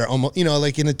in the water, almost,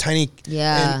 like in a tiny.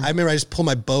 Yeah. And I remember I just pulled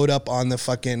my boat up on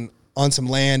some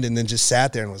land and then just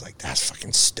sat there and was like, that's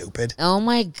fucking stupid. Oh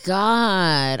my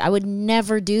God. I would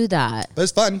never do that. But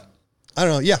it's fun. I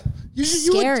don't know. Yeah.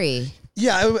 Scary.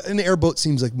 An airboat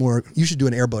seems like more. You should do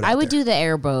an airboat. I would do the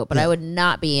airboat, but I would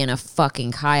not be in a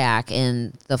fucking kayak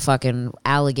in the fucking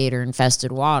alligator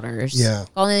infested waters. Yeah.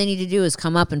 All they need to do is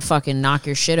come up and fucking knock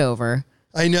your shit over.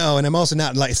 I know, and I'm also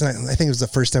not like. I think it was the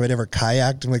first time I'd ever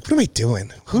kayaked. I'm like, what am I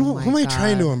doing? Who am I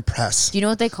trying to impress? Do you know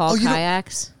what they call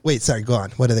kayaks? Wait, sorry, go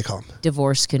on. What do they call them?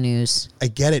 Divorce canoes. I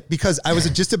get it, because I was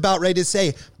just about ready to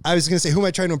say, I was going to say, who am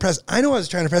I trying to impress? I know I was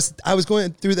trying to impress. I was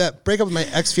going through that breakup with my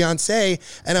ex-fiance,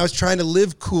 and I was trying to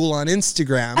live cool on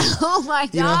Instagram. Oh my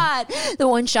God. The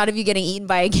one shot of you getting eaten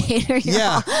by a gator.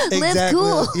 Yeah, exactly. Live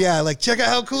cool. Yeah, like, check out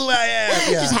how cool I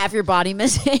am. Yeah. Just half your body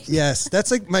missing. Yes,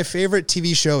 that's like my favorite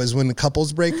TV show is when the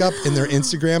couples break up and their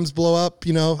Instagrams blow up,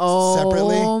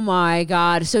 separately. Oh my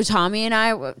God. So Tommy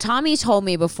told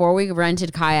me before we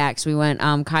rented kayaks, we went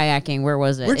kayaking. Where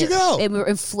was it? Where'd you go?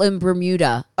 In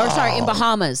Bermuda. In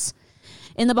Bahamas.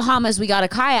 In the Bahamas, we got a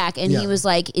kayak, and he was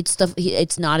like,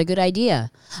 it's not a good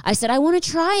idea. I said, I want to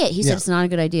try it. He said, it's not a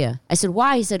good idea. I said,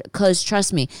 why? He said, because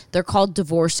trust me, they're called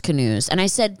divorce canoes. And I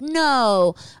said,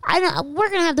 no, we're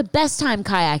going to have the best time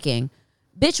kayaking.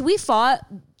 Bitch, we fought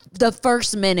the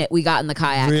first minute we got in the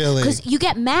kayak. Really? Because you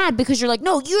get mad because you're like,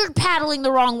 no, you're paddling the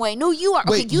wrong way. No, you are.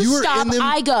 Wait, okay, you stop,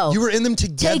 I go. You were in them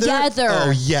together? Together.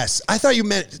 Oh, yes. I thought you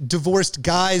meant divorced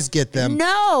guys get them.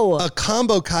 No. A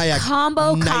combo kayak.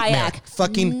 Kayak.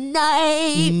 Fucking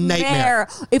nightmare.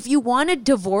 If you want to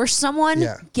divorce someone,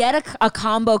 get a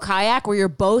combo kayak where you're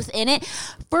both in it.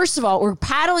 First of all, we're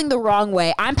paddling the wrong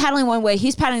way. I'm paddling one way.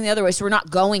 He's paddling the other way, so we're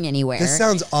not going anywhere. This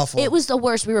sounds awful. It was the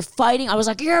worst. We were fighting. I was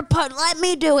like, let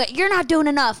me do it. You're not doing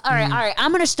enough. All right.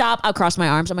 I'm going to stop. I'll cross my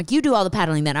arms. I'm like, you do all the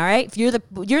paddling then, all right? If you're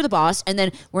the boss, and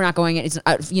then we're not going, it's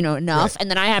enough. Right. And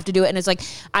then I have to do it, and it's like,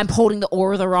 I'm holding the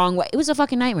oar the wrong way. It was a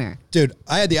fucking nightmare. Dude,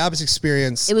 I had the opposite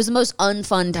experience. It was the most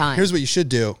unfun time. Here's what you should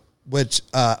do, which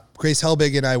Grace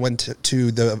Helbig and I went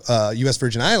to the U.S.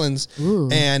 Virgin Islands,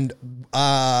 and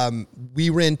we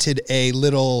rented a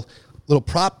little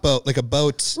prop boat, like a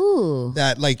boat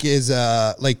that like is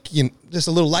just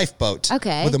a little lifeboat,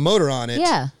 with a motor on it.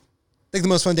 Yeah, like the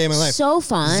most fun day of my life. So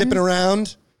fun, zipping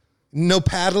around. No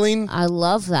paddling. I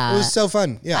love that. It was so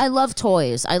fun. Yeah. I love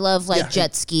toys. I love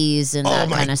jet skis and that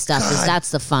kind of stuff. Because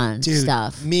that's the fun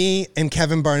stuff. Me and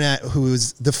Kevin Barnett,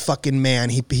 who's the fucking man.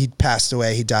 He passed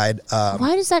away. He died.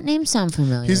 Why does that name sound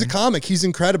familiar? He's a comic. He's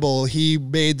incredible. He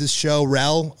made this show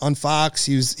Rel on Fox.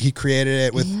 He created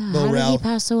it with Lil Rel. How did he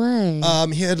pass away?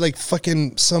 He had like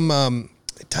fucking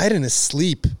died in his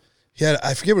sleep.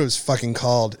 I forget what it was fucking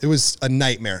called. It was a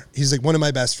nightmare. He's like one of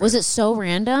my best friends. Was it so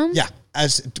random? Yeah.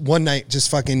 As one night,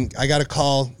 just fucking, I got a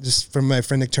call just from my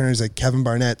friend Nick Turner. He's like, Kevin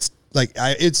Barnett's like,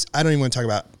 I don't even want to talk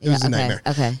about it. It was a nightmare.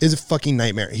 Okay. It was a fucking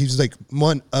nightmare. He was like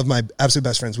one of my absolute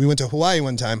best friends. We went to Hawaii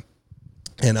one time.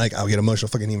 And like, I'll get emotional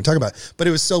fucking even talk about it. But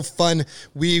it was so fun.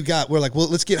 We're like, well,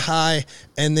 let's get high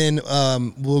and then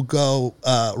we'll go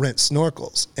rent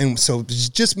snorkels. And so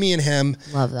just me and him.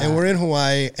 Love that. And we're in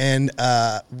Hawaii and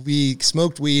we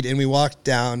smoked weed and we walked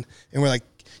down and we're like,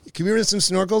 can we rent some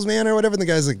snorkels, man, or whatever? And the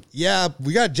guy's like, yeah,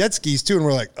 we got jet skis too. And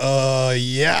we're like,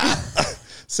 yeah.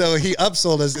 So he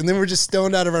upsold us, and then we're just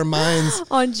stoned out of our minds.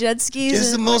 On jet skis?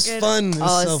 It's the most fun.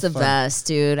 It's the best,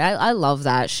 dude. I love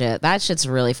that shit. That shit's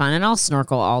really fun, and I'll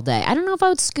snorkel all day. I don't know if I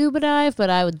would scuba dive, but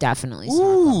I would definitely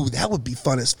snorkel. Ooh, that would be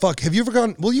fun as fuck. Have you ever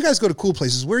gone? Well, you guys go to cool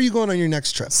places. Where are you going on your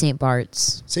next trip? St.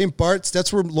 Bart's. St. Bart's?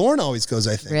 That's where Lauren always goes,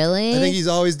 I think. Really? I think he's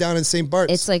always down in St.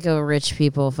 Bart's. It's like a rich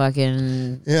people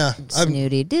fucking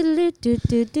snooty.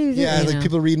 Yeah, like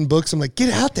people reading books. I'm like,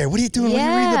 get out there. What are you doing?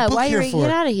 Yeah, what are you reading the book here for?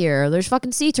 Get out of here. There's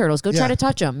fucking sea turtles. Go try to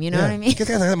touch them. You know what I mean? Get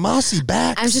that mossy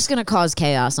back. I'm just going to cause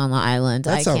chaos on the island.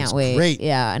 That I sounds can't wait. Great.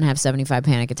 Yeah, and have 75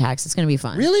 panic attacks. It's going to be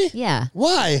fun. Really? Yeah.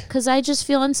 Why? Because I just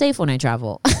feel unsafe when I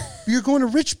travel. You're going to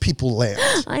rich people land.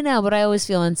 I know, but I always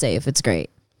feel unsafe. It's great.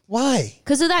 Why?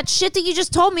 Because of that shit that you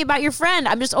just told me about your friend.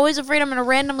 I'm just always afraid I'm going to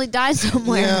randomly die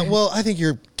somewhere. Yeah, well, I think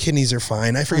your kidneys are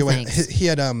fine. I forget what he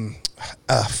had.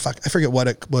 I forget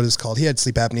what it's called. He had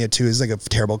sleep apnea too. It's like a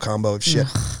terrible combo of shit.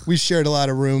 We shared a lot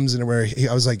of rooms, and where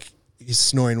I was like, his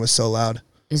snoring was so loud.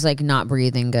 He's like not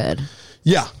breathing good.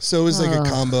 Yeah, so it was like a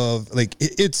combo of like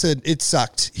it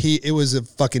sucked. It was a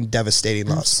fucking devastating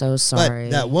loss. I'm so sorry.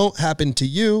 But that won't happen to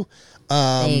you.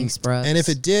 Thanks, Brooks. And if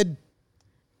it did.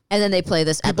 And then they play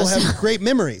this people episode. have great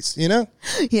memories, you know?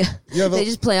 Yeah. They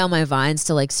just play all my vines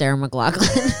to like Sarah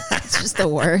McLachlan. It's just the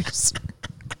worst.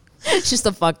 It's just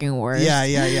the fucking worst.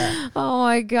 Yeah. Oh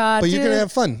my God. But dude. you're going to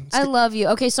have fun. I love you.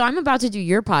 Okay, so I'm about to do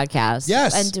your podcast.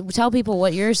 Yes. And tell people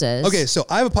what yours is. Okay, so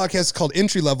I have a podcast called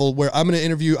Entry Level where I've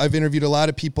interviewed a lot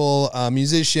of people,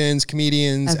 musicians,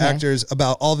 comedians, actors,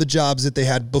 about all the jobs that they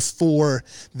had before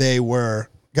they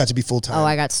got to be full time. Oh,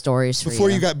 I got stories for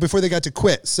before they got to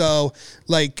quit. So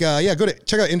check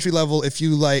out Entry Level. If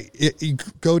you like it, you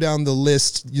go down the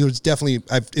list.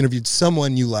 I've interviewed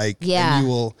someone you like. Yeah. And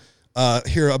you will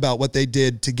hear about what they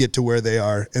did to get to where they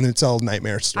are, and it's all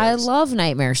nightmare stories. I love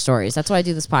nightmare stories. That's why I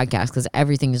do this podcast, because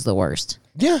everything is the worst.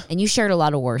 Yeah. And you shared a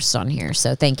lot of worsts on here,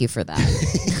 so thank you for that.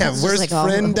 Yeah, worst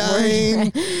friend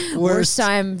dying, worst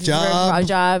time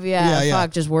job. Yeah,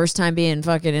 fuck, just worst time being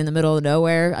fucking in the middle of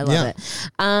nowhere. I love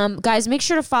it. Guys, make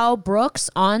sure to follow Brooks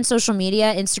on social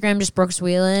media, Instagram, just Brooks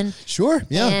Whelan. Sure,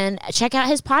 yeah. And check out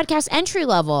his podcast, Entry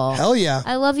Level. Hell yeah.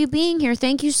 I love you being here.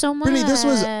 Thank you so much. Brittany, this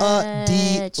was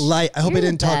a delight. I hope I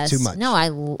didn't talk too much.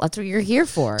 No, that's what you're here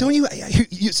for. Don't you?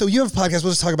 So you have a podcast.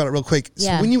 We'll just talk about it real quick.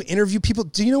 Yeah. So when you interview people,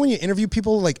 do you know when you interview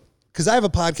people, like, because I have a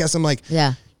podcast, I'm like,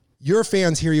 your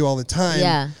fans hear you all the time.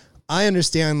 Yeah. I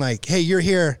understand, like, hey, you're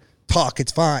here, talk,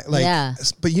 it's fine. Like,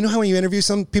 but you know how when you interview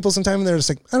some people sometimes they're just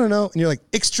like, I don't know. And you're like,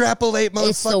 extrapolate, motherfucker.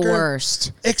 It's the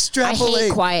worst. Extrapolate. I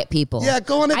hate quiet people. Yeah,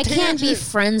 go on a tangent. I can't be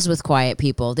friends with quiet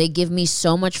people. They give me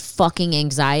so much fucking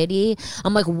anxiety.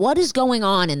 I'm like, what is going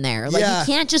on in there? Like, you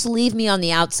can't just leave me on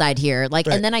the outside here. Like,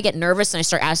 and then I get nervous and I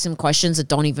start asking questions that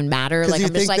don't even matter. Like,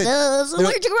 I'm just like, so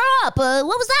where'd you grow up? What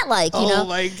was that like? You know?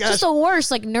 My gosh. Just the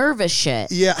worst, like, nervous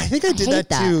shit. Yeah, I think I did that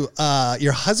to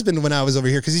your husband when I was over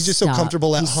here, because he's just so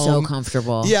comfortable at home. So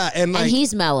comfortable. Yeah, and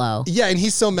he's mellow. Yeah, and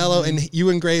he's so mellow. And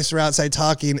you and Grace were outside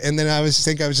talking, and then I was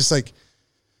just like,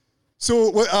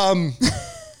 so what?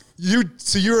 You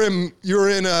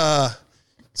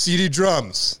do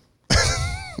drums?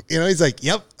 You know, he's like,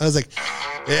 yep. I was like,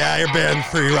 yeah, your band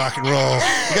pretty rock and roll.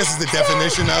 I guess it's the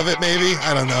definition of it, maybe.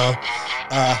 I don't know.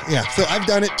 Yeah, so I've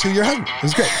done it to your husband. It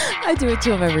was great. I do it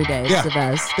to him every day. It's the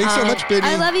best. Thanks so much,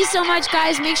 Brittany. I love you so much,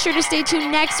 guys. Make sure to stay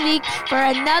tuned next week for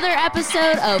another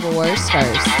episode of Worst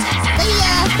First. See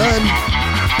ya. Fun.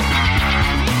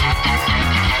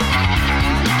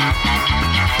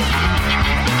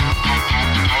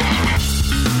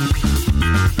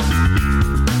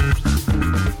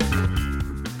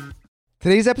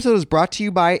 Today's episode is brought to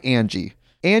you by Angie.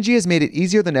 Angie has made it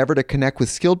easier than ever to connect with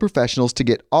skilled professionals to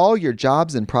get all your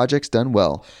jobs and projects done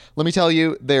well. Let me tell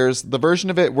you, there's the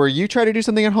version of it where you try to do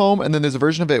something at home, and then there's a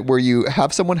version of it where you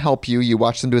have someone help you, you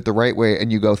watch them do it the right way,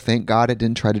 and you go, thank God I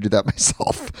didn't try to do that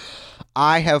myself.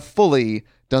 I have fully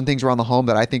done things around the home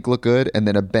that I think look good, and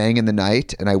then a bang in the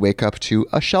night, and I wake up to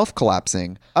a shelf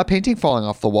collapsing, a painting falling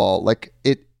off the wall. Like,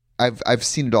 I've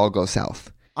seen it all go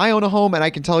south. I own a home, and I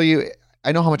can tell you,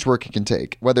 I know how much work it can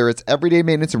take. Whether it's everyday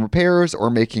maintenance and repairs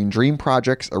or making dream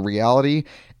projects a reality,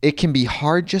 it can be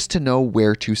hard just to know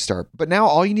where to start. But now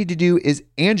all you need to do is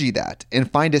Angie that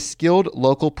and find a skilled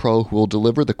local pro who will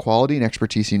deliver the quality and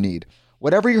expertise you need.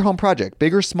 Whatever your home project,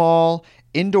 big or small,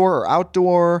 indoor or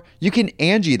outdoor, you can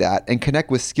Angie that and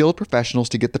connect with skilled professionals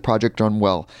to get the project done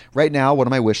well. Right now, one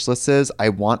of my wish lists is I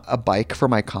want a bike for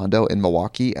my condo in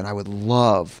Milwaukee, and I would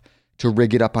love to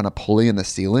rig it up on a pulley in the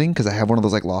ceiling because I have one of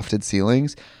those like lofted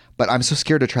ceilings, but I'm so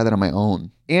scared to try that on my own.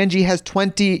 Angie has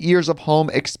 20 years of home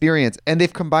experience, and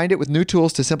they've combined it with new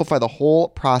tools to simplify the whole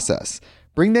process.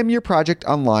 Bring them your project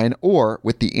online or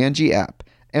with the Angie app.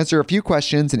 Answer a few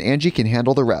questions and Angie can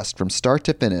handle the rest from start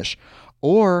to finish,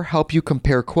 or help you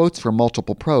compare quotes from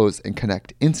multiple pros and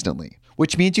connect instantly,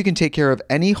 which means you can take care of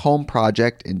any home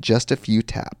project in just a few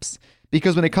taps.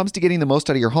 Because when it comes to getting the most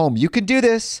out of your home, you can do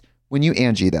this when you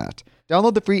Angie that.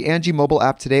 Download the free Angie mobile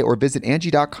app today or visit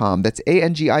Angie.com. That's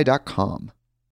ANGI.com.